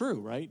so true,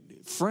 right?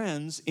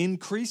 Friends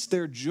increase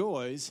their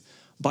joys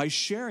by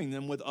sharing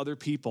them with other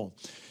people.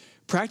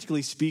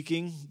 Practically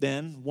speaking,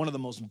 then, one of the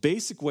most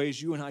basic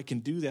ways you and I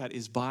can do that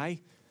is by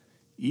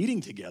eating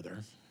together.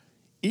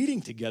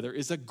 Eating together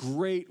is a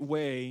great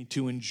way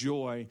to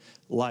enjoy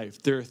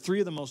life. There are three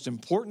of the most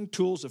important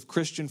tools of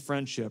Christian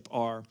friendship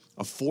are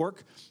a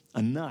fork,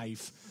 a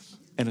knife,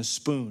 and a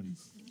spoon.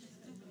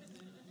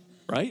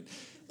 Right?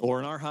 Or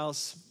in our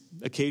house,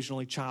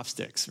 occasionally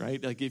chopsticks,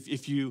 right? Like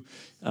if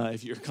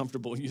you're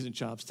comfortable using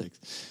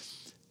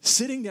chopsticks.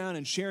 Sitting down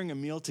and sharing a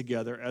meal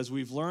together, as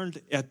we've learned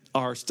at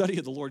our study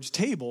of the Lord's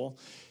table,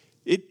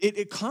 it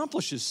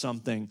accomplishes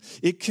something.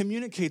 It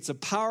communicates a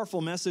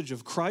powerful message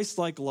of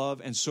Christ-like love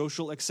and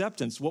social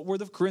acceptance. What were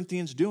the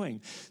Corinthians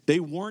doing? They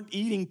weren't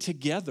eating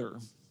together.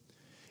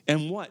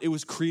 And what? It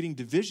was creating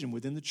division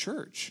within the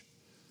church.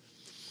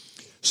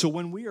 So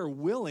when we are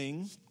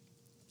willing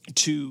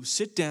to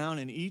sit down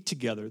and eat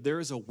together, there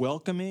is a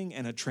welcoming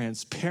and a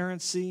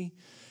transparency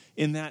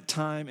in that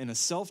time and a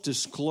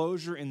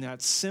self-disclosure in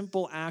that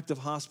simple act of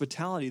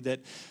hospitality that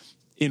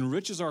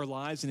enriches our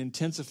lives and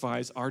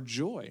intensifies our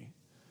joy.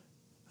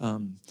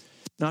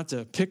 Not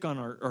to pick on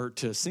or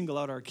to single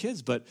out our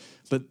kids, but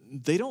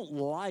they don't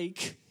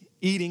like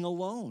eating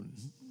alone.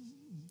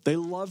 They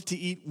love to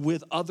eat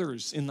with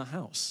others in the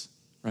house,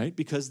 right?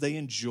 Because they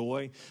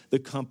enjoy the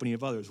company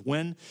of others.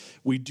 When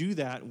we do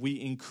that, we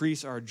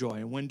increase our joy.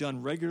 And when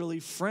done regularly,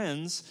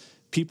 friends,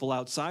 people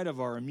outside of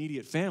our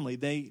immediate family,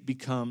 they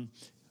become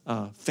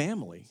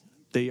family.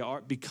 They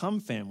become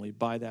family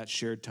by that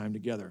shared time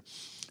together.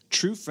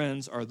 True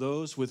friends are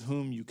those with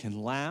whom you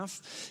can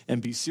laugh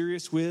and be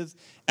serious with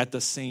at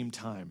the same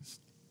time.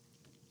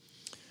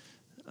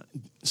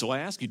 So I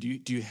ask you,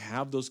 do you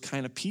have those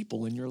kind of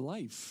people in your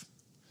life?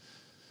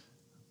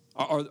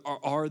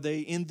 Are they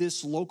in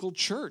this local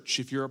church,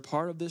 if you're a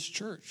part of this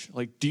church?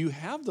 Like, do you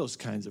have those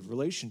kinds of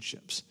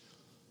relationships?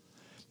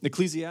 In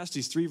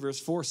Ecclesiastes 3, verse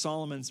 4,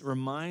 Solomon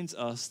reminds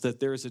us that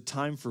there is a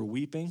time for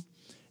weeping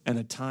and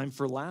a time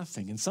for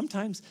laughing. And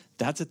sometimes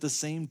that's at the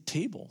same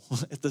table,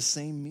 at the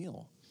same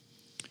meal.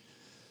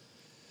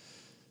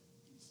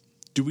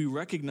 Do we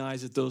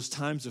recognize that those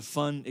times of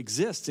fun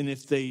exist? And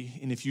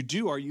if you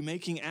do, are you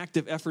making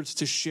active efforts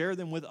to share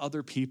them with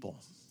other people?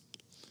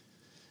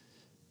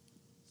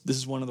 This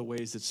is one of the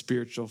ways that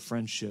spiritual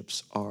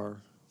friendships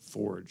are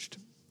forged,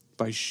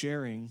 by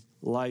sharing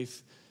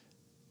life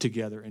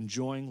together,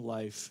 enjoying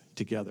life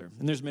together.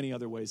 And there's many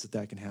other ways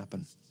that can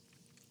happen.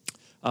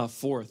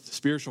 Fourth,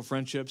 spiritual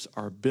friendships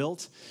are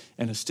built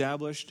and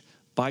established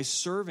by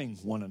serving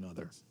one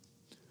another.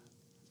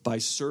 By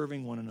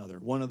serving one another.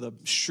 One of the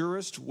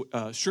surest,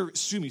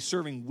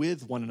 serving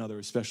with one another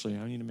especially.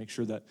 I need to make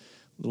sure that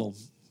little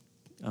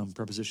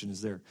preposition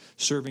is there.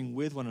 Serving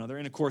with one another.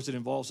 And of course it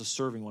involves us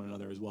serving one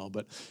another as well.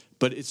 But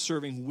it's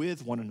serving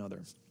with one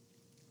another.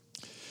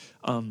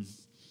 One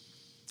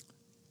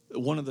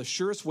of the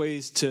surest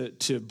ways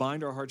to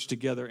bind our hearts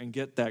together and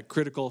get that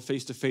critical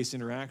face-to-face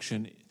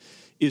interaction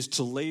is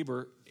to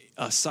labor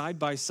side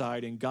by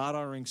side in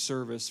God-honoring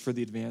service for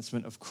the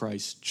advancement of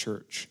Christ's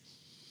church.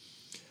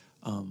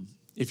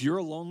 If you're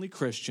a lonely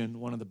Christian,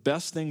 one of the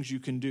best things you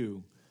can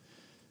do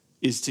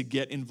is to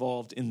get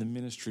involved in the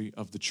ministry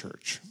of the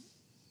church.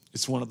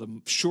 It's one of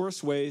the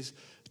surest ways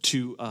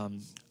to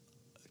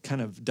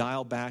kind of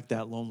dial back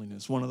that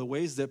loneliness. One of the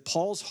ways that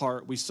Paul's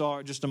heart, we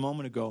saw just a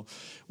moment ago,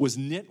 was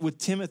knit with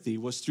Timothy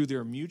was through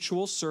their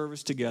mutual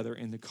service together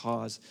in the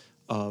cause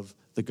of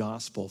the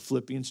gospel.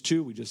 Philippians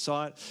 2, we just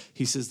saw it.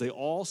 He says, they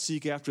all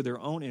seek after their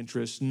own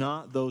interests,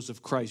 not those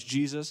of Christ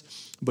Jesus.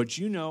 But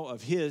you know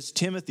of his,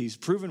 Timothy's,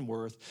 proven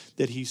worth,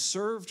 that he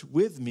served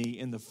with me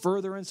in the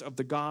furtherance of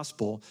the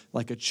gospel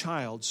like a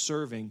child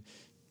serving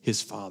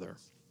his father.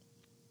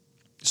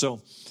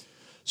 So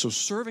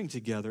serving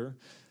together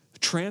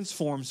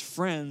transforms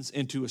friends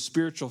into a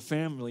spiritual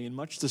family in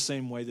much the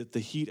same way that the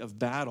heat of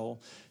battle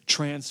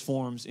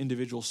transforms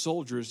individual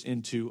soldiers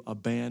into a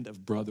band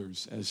of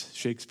brothers, as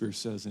Shakespeare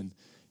says in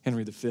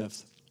Henry V.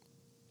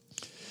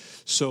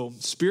 So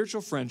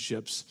spiritual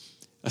friendships,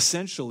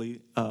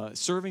 essentially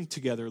serving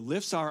together,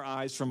 lifts our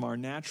eyes from our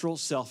natural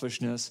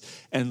selfishness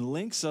and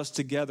links us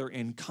together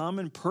in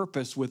common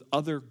purpose with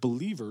other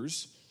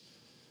believers,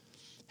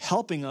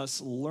 helping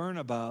us learn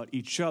about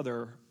each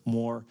other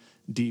more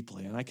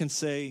deeply. And I can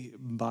say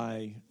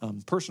by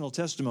personal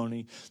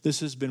testimony,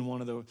 this has been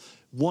one of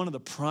the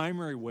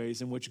primary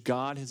ways in which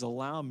God has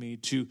allowed me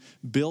to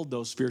build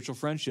those spiritual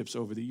friendships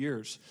over the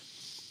years.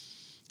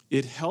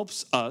 It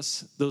helps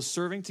us, those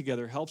serving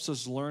together helps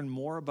us learn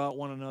more about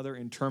one another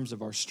in terms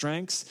of our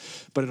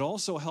strengths, but it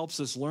also helps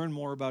us learn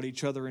more about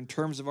each other in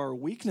terms of our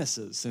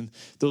weaknesses and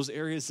those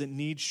areas that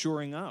need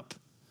shoring up,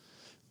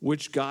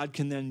 which God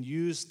can then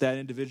use that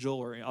individual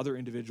or other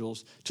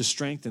individuals to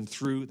strengthen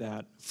through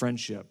that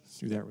friendship,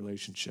 through that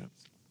relationship.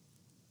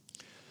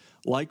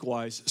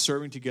 Likewise,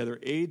 serving together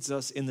aids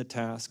us in the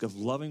task of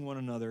loving one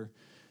another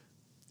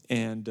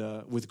and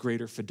with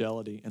greater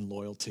fidelity and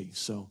loyalty.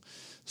 So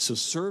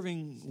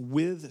serving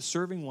with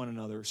one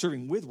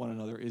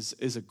another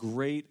is a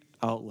great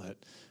outlet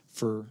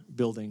for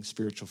building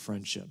spiritual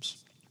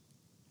friendships.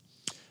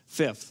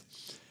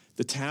 Fifth,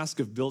 the task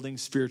of building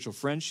spiritual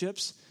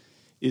friendships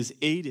is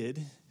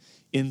aided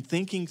in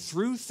thinking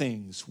through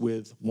things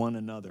with one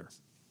another.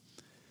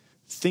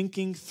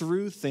 Thinking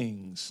through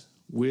things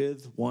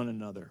with one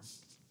another.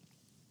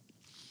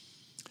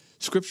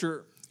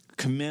 Scripture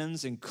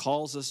commends and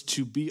calls us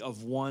to be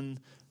of one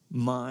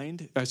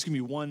mind, to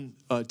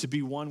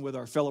be one with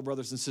our fellow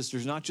brothers and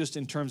sisters, not just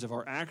in terms of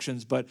our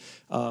actions, but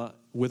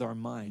with our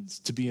minds,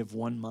 to be of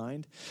one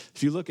mind.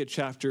 If you look at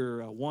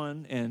chapter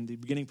 1 and the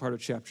beginning part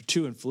of chapter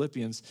 2 in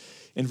Philippians,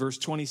 in verse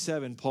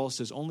 27, Paul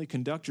says, only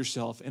conduct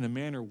yourself in a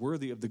manner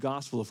worthy of the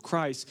gospel of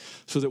Christ,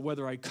 so that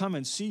whether I come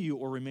and see you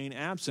or remain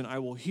absent, I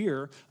will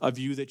hear of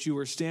you that you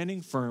are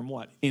standing firm,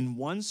 what? In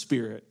one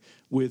spirit,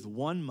 with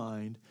one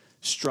mind,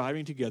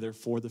 striving together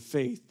for the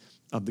faith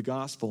of the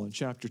gospel. In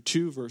chapter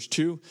 2, verse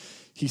 2,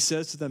 he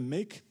says to them,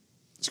 make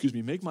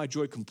my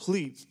joy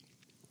complete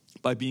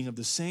by being of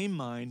the same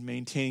mind,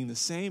 maintaining the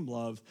same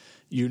love,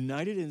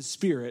 united in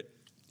spirit,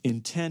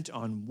 intent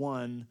on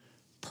one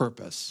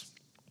purpose.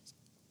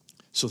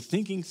 So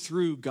thinking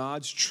through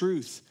God's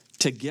truth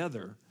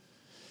together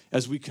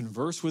as we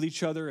converse with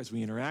each other, as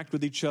we interact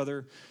with each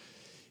other,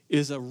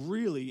 is a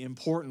really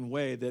important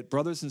way that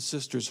brothers and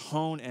sisters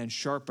hone and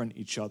sharpen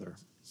each other.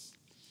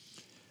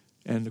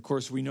 And of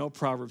course, we know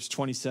Proverbs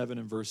 27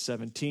 and verse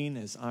 17,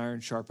 as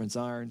iron sharpens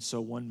iron, so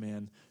one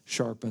man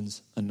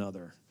sharpens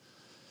another.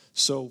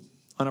 So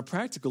on a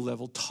practical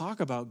level, talk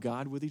about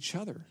God with each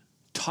other.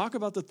 Talk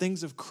about the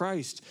things of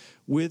Christ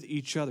with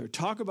each other.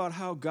 Talk about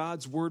how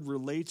God's word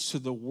relates to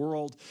the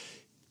world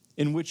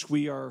in which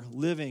we are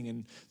living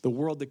and the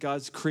world that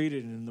God's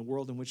created and the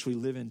world in which we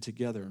live in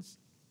together.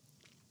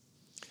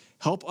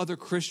 Help other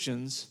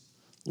Christians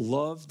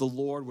love the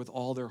Lord with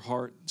all their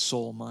heart,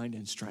 soul, mind,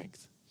 and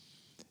strength.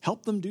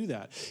 Help them do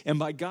that. And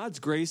by God's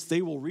grace,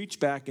 they will reach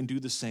back and do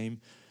the same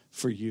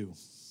for you.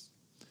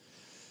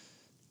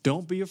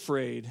 Don't be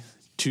afraid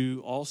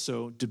to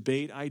also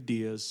debate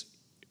ideas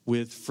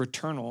with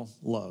fraternal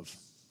love.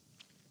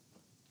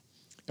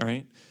 All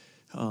right?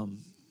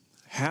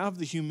 Have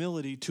the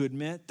humility to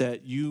admit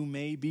that you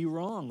may be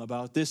wrong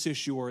about this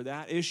issue or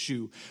that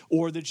issue,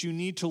 or that you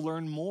need to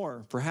learn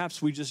more.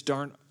 Perhaps we just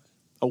aren't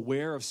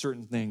aware of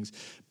certain things.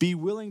 Be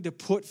willing to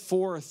put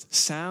forth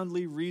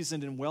soundly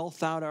reasoned and well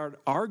thought out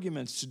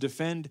arguments to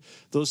defend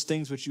those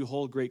things which you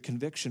hold great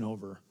conviction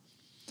over.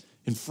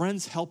 And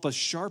friends help us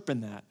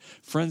sharpen that.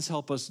 Friends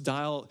help us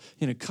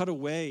cut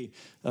away,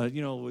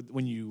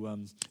 when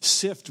you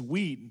sift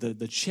wheat,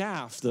 the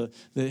chaff, that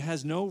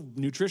has no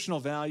nutritional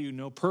value,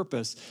 no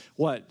purpose.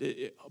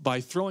 By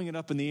throwing it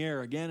up in the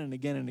air again and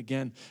again and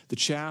again, the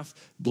chaff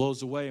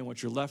blows away, and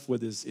what you're left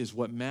with is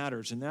what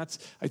matters. And that's,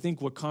 I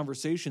think, what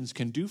conversations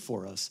can do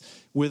for us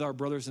with our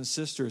brothers and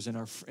sisters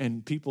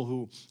and people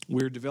who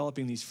we're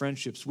developing these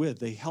friendships with.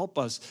 They help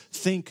us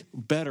think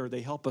better.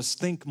 They help us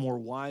think more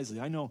wisely.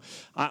 I know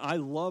I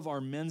love our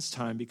men's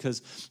time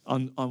because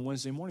on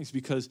Wednesday mornings,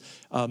 because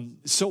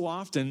so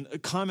often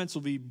comments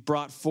will be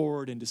brought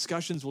forward and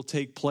discussions will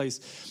take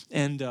place,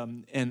 and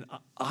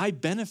I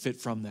benefit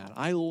from that.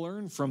 I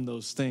learn from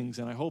those things,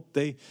 and I hope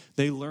they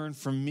learn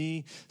from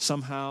me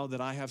somehow,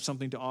 that I have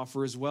something to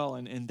offer as well,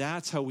 and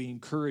that's how we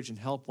encourage and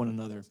help one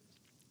another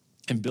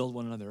and build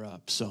one another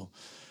up. So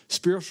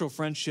spiritual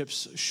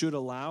friendships should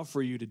allow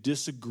for you to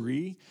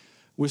disagree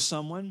with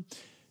someone,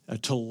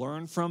 to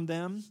learn from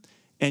them,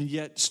 and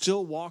yet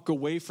still walk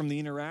away from the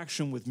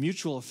interaction with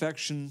mutual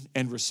affection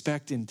and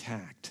respect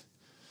intact.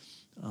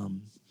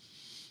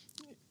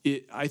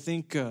 I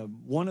think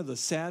one of the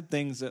sad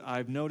things that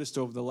I've noticed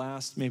over the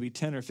last maybe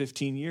 10 or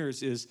 15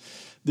 years is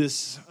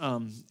this,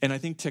 and I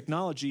think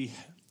technology,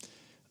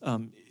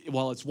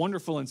 while it's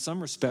wonderful in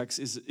some respects,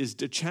 is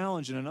a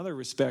challenge in another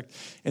respect,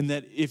 in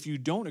that if you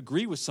don't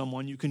agree with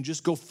someone, you can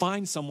just go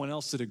find someone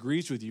else that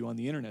agrees with you on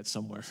the internet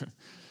somewhere.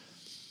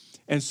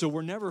 And so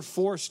we're never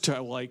forced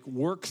to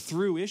work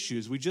through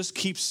issues. We just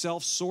keep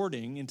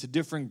self-sorting into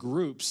different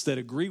groups that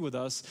agree with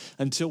us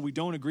until we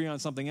don't agree on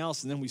something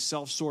else, and then we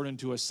self-sort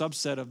into a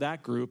subset of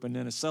that group, and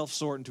then a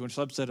self-sort into a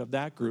subset of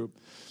that group.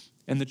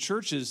 And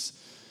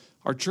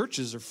our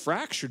churches are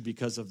fractured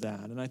because of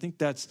that. And I think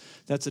that's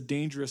a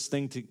dangerous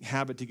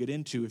habit to get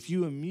into. If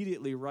you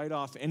immediately write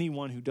off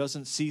anyone who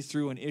doesn't see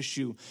through an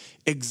issue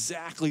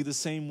exactly the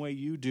same way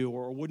you do,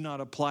 or would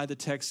not apply the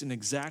text in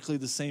exactly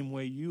the same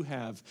way you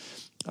have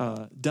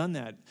done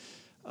that,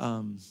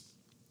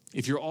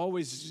 if you're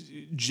always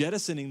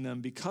jettisoning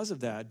them because of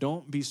that,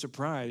 don't be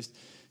surprised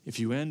if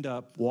you end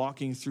up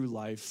walking through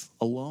life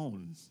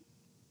alone.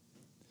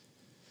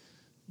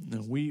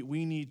 No,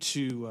 we need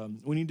to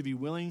be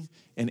willing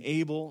and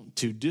able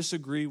to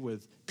disagree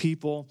with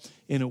people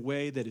in a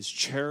way that is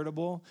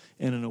charitable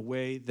and in a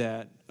way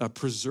that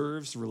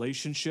preserves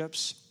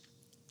relationships,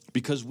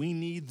 because we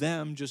need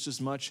them just as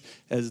much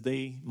as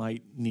they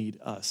might need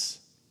us.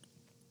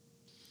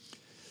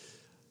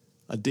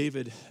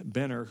 David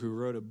Benner, who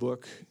wrote a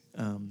book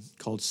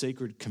called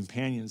Sacred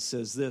Companions,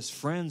 says this: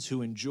 friends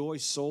who enjoy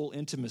soul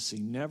intimacy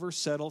never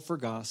settle for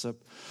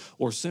gossip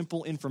or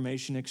simple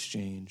information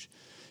exchange.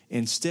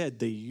 Instead,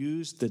 they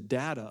use the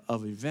data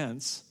of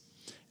events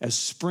as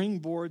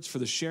springboards for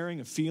the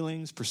sharing of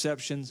feelings,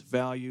 perceptions,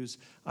 values,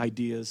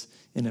 ideas,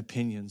 and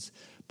opinions.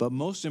 But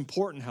most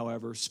important,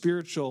 however,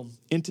 spiritual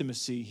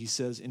intimacy, he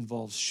says,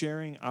 involves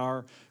sharing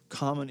our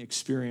common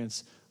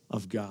experience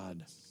of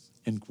God,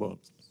 end quote.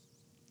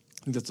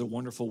 I think that's a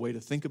wonderful way to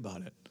think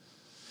about it.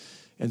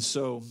 And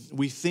so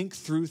we think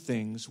through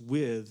things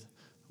with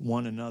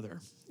one another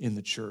in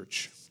the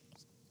church.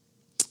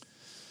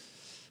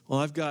 Well,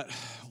 I've got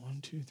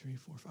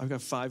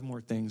 5 more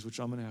things, which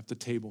I'm going to have to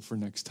table for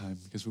next time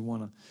because we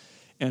want to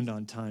end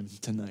on time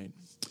tonight.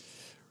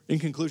 In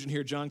conclusion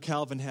here, John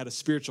Calvin had a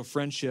spiritual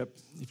friendship,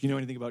 if you know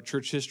anything about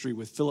church history,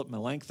 with Philip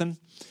Melanchthon,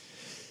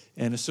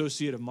 an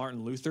associate of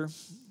Martin Luther.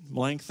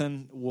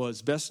 Melanchthon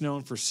was best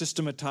known for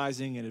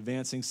systematizing and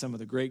advancing some of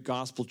the great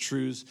gospel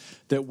truths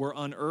that were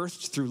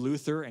unearthed through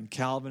Luther and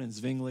Calvin and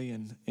Zwingli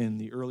in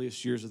the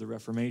earliest years of the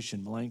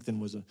Reformation. Melanchthon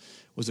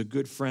was a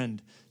good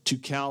friend to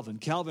Calvin.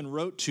 Calvin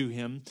wrote to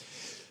him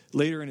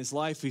later in his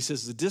life. He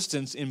says, "The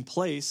distance in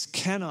place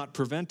cannot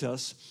prevent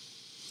us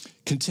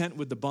content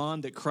with the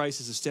bond that Christ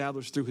has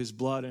established through his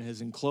blood and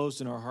has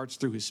enclosed in our hearts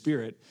through his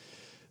Spirit,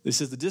 this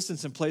says the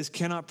distance and place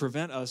cannot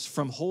prevent us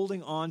from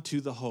holding on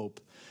to the hope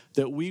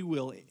that we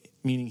will,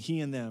 meaning he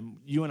and them,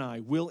 you and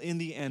I, will in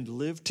the end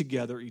live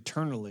together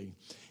eternally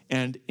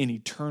and in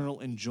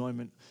eternal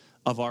enjoyment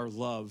of our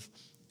love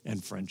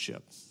and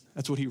friendship.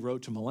 That's what he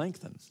wrote to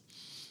Melanchthon.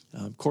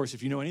 Of course,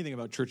 if you know anything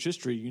about church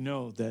history, you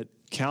know that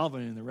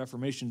Calvin and the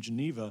Reformation in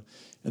Geneva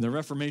and the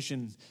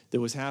Reformation that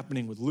was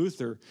happening with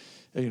Luther,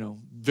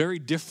 very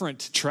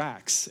different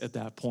tracks at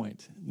that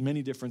point.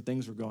 Many different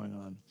things were going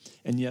on,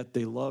 and yet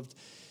they loved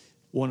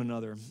one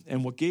another.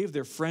 And what gave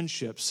their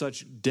friendship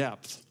such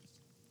depth,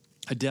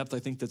 a depth I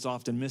think that's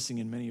often missing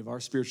in many of our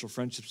spiritual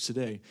friendships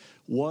today,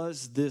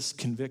 was this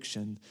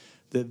conviction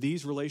that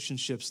these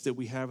relationships that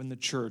we have in the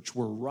church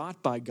were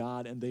wrought by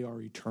God and they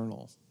are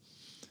eternal.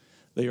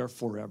 They are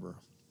forever.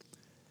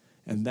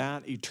 And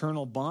that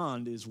eternal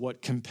bond is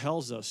what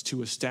compels us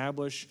to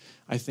establish,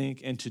 I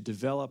think, and to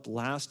develop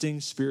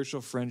lasting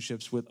spiritual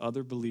friendships with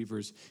other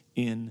believers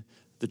in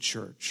the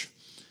church.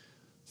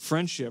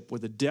 Friendship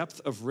with a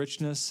depth of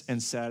richness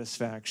and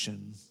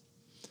satisfaction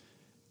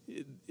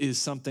is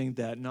something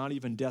that not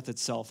even death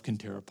itself can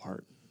tear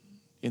apart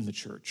in the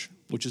church,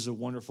 which is a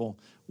wonderful,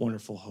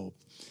 wonderful hope.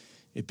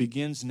 It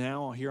begins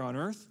now here on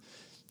earth,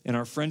 and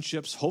our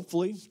friendships,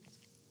 hopefully,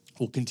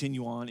 will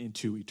continue on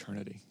into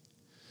eternity.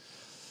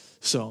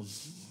 So,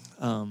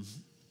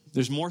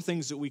 there's more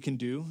things that we can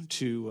do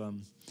to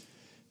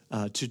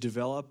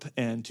develop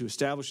and to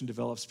establish and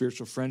develop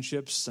spiritual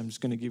friendships. I'm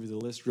just going to give you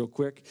the list real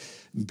quick.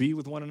 Be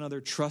with one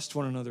another, trust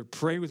one another,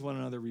 pray with one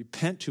another,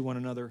 repent to one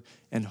another,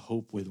 and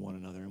hope with one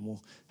another. And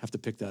we'll have to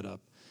pick that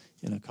up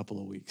in a couple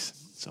of weeks.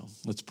 So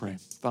let's pray.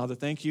 Father,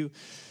 thank you.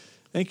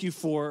 Thank you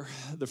for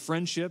the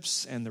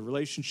friendships and the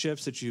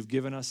relationships that you've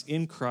given us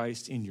in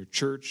Christ, in your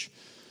church.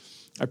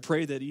 I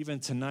pray that even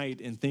tonight,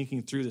 in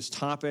thinking through this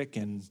topic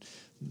and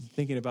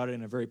thinking about it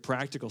in a very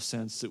practical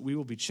sense, that we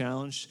will be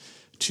challenged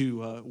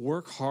to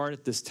work hard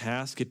at this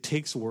task. It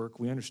takes work.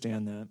 We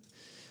understand that.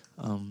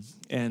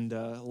 And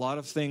a lot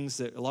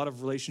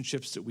of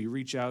relationships that we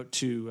reach out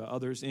to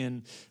others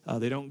in,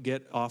 they don't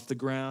get off the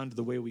ground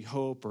the way we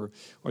hope, or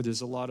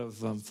there's a lot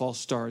of false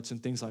starts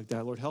and things like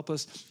that. Lord, help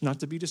us not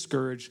to be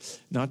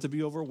discouraged, not to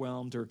be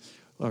overwhelmed,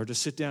 or to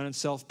sit down in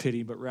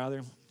self-pity, but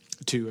rather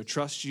to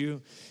trust you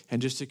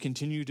and just to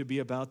continue to be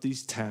about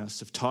these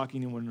tasks of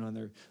talking to one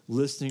another,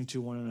 listening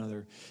to one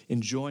another,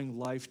 enjoying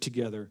life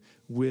together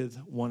with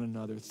one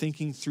another,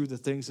 thinking through the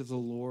things of the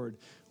Lord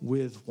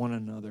with one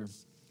another,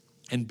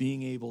 and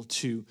being able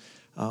to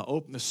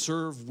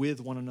serve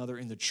with one another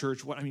in the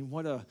church. What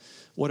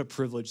a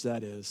privilege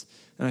that is.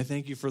 And I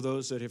thank you for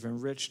those that have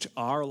enriched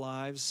our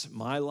lives,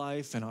 my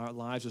life, and our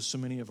lives of so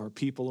many of our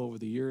people over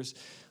the years.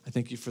 I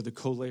thank you for the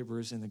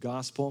co-laborers in the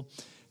gospel.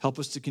 Help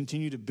us to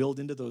continue to build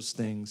into those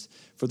things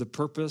for the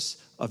purpose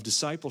of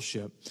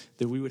discipleship,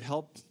 that we would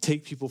help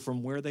take people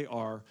from where they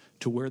are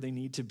to where they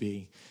need to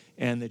be,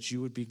 and that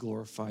you would be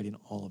glorified in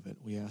all of it.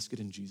 We ask it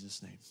in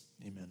Jesus' name.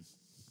 Amen.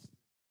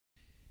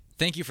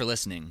 Thank you for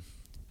listening.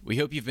 We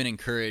hope you've been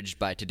encouraged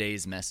by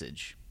today's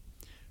message.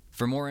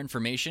 For more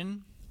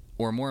information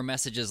or more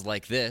messages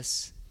like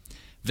this,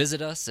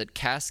 visit us at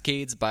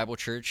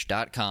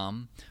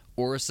cascadesbiblechurch.com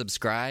or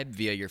subscribe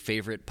via your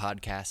favorite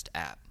podcast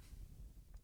app.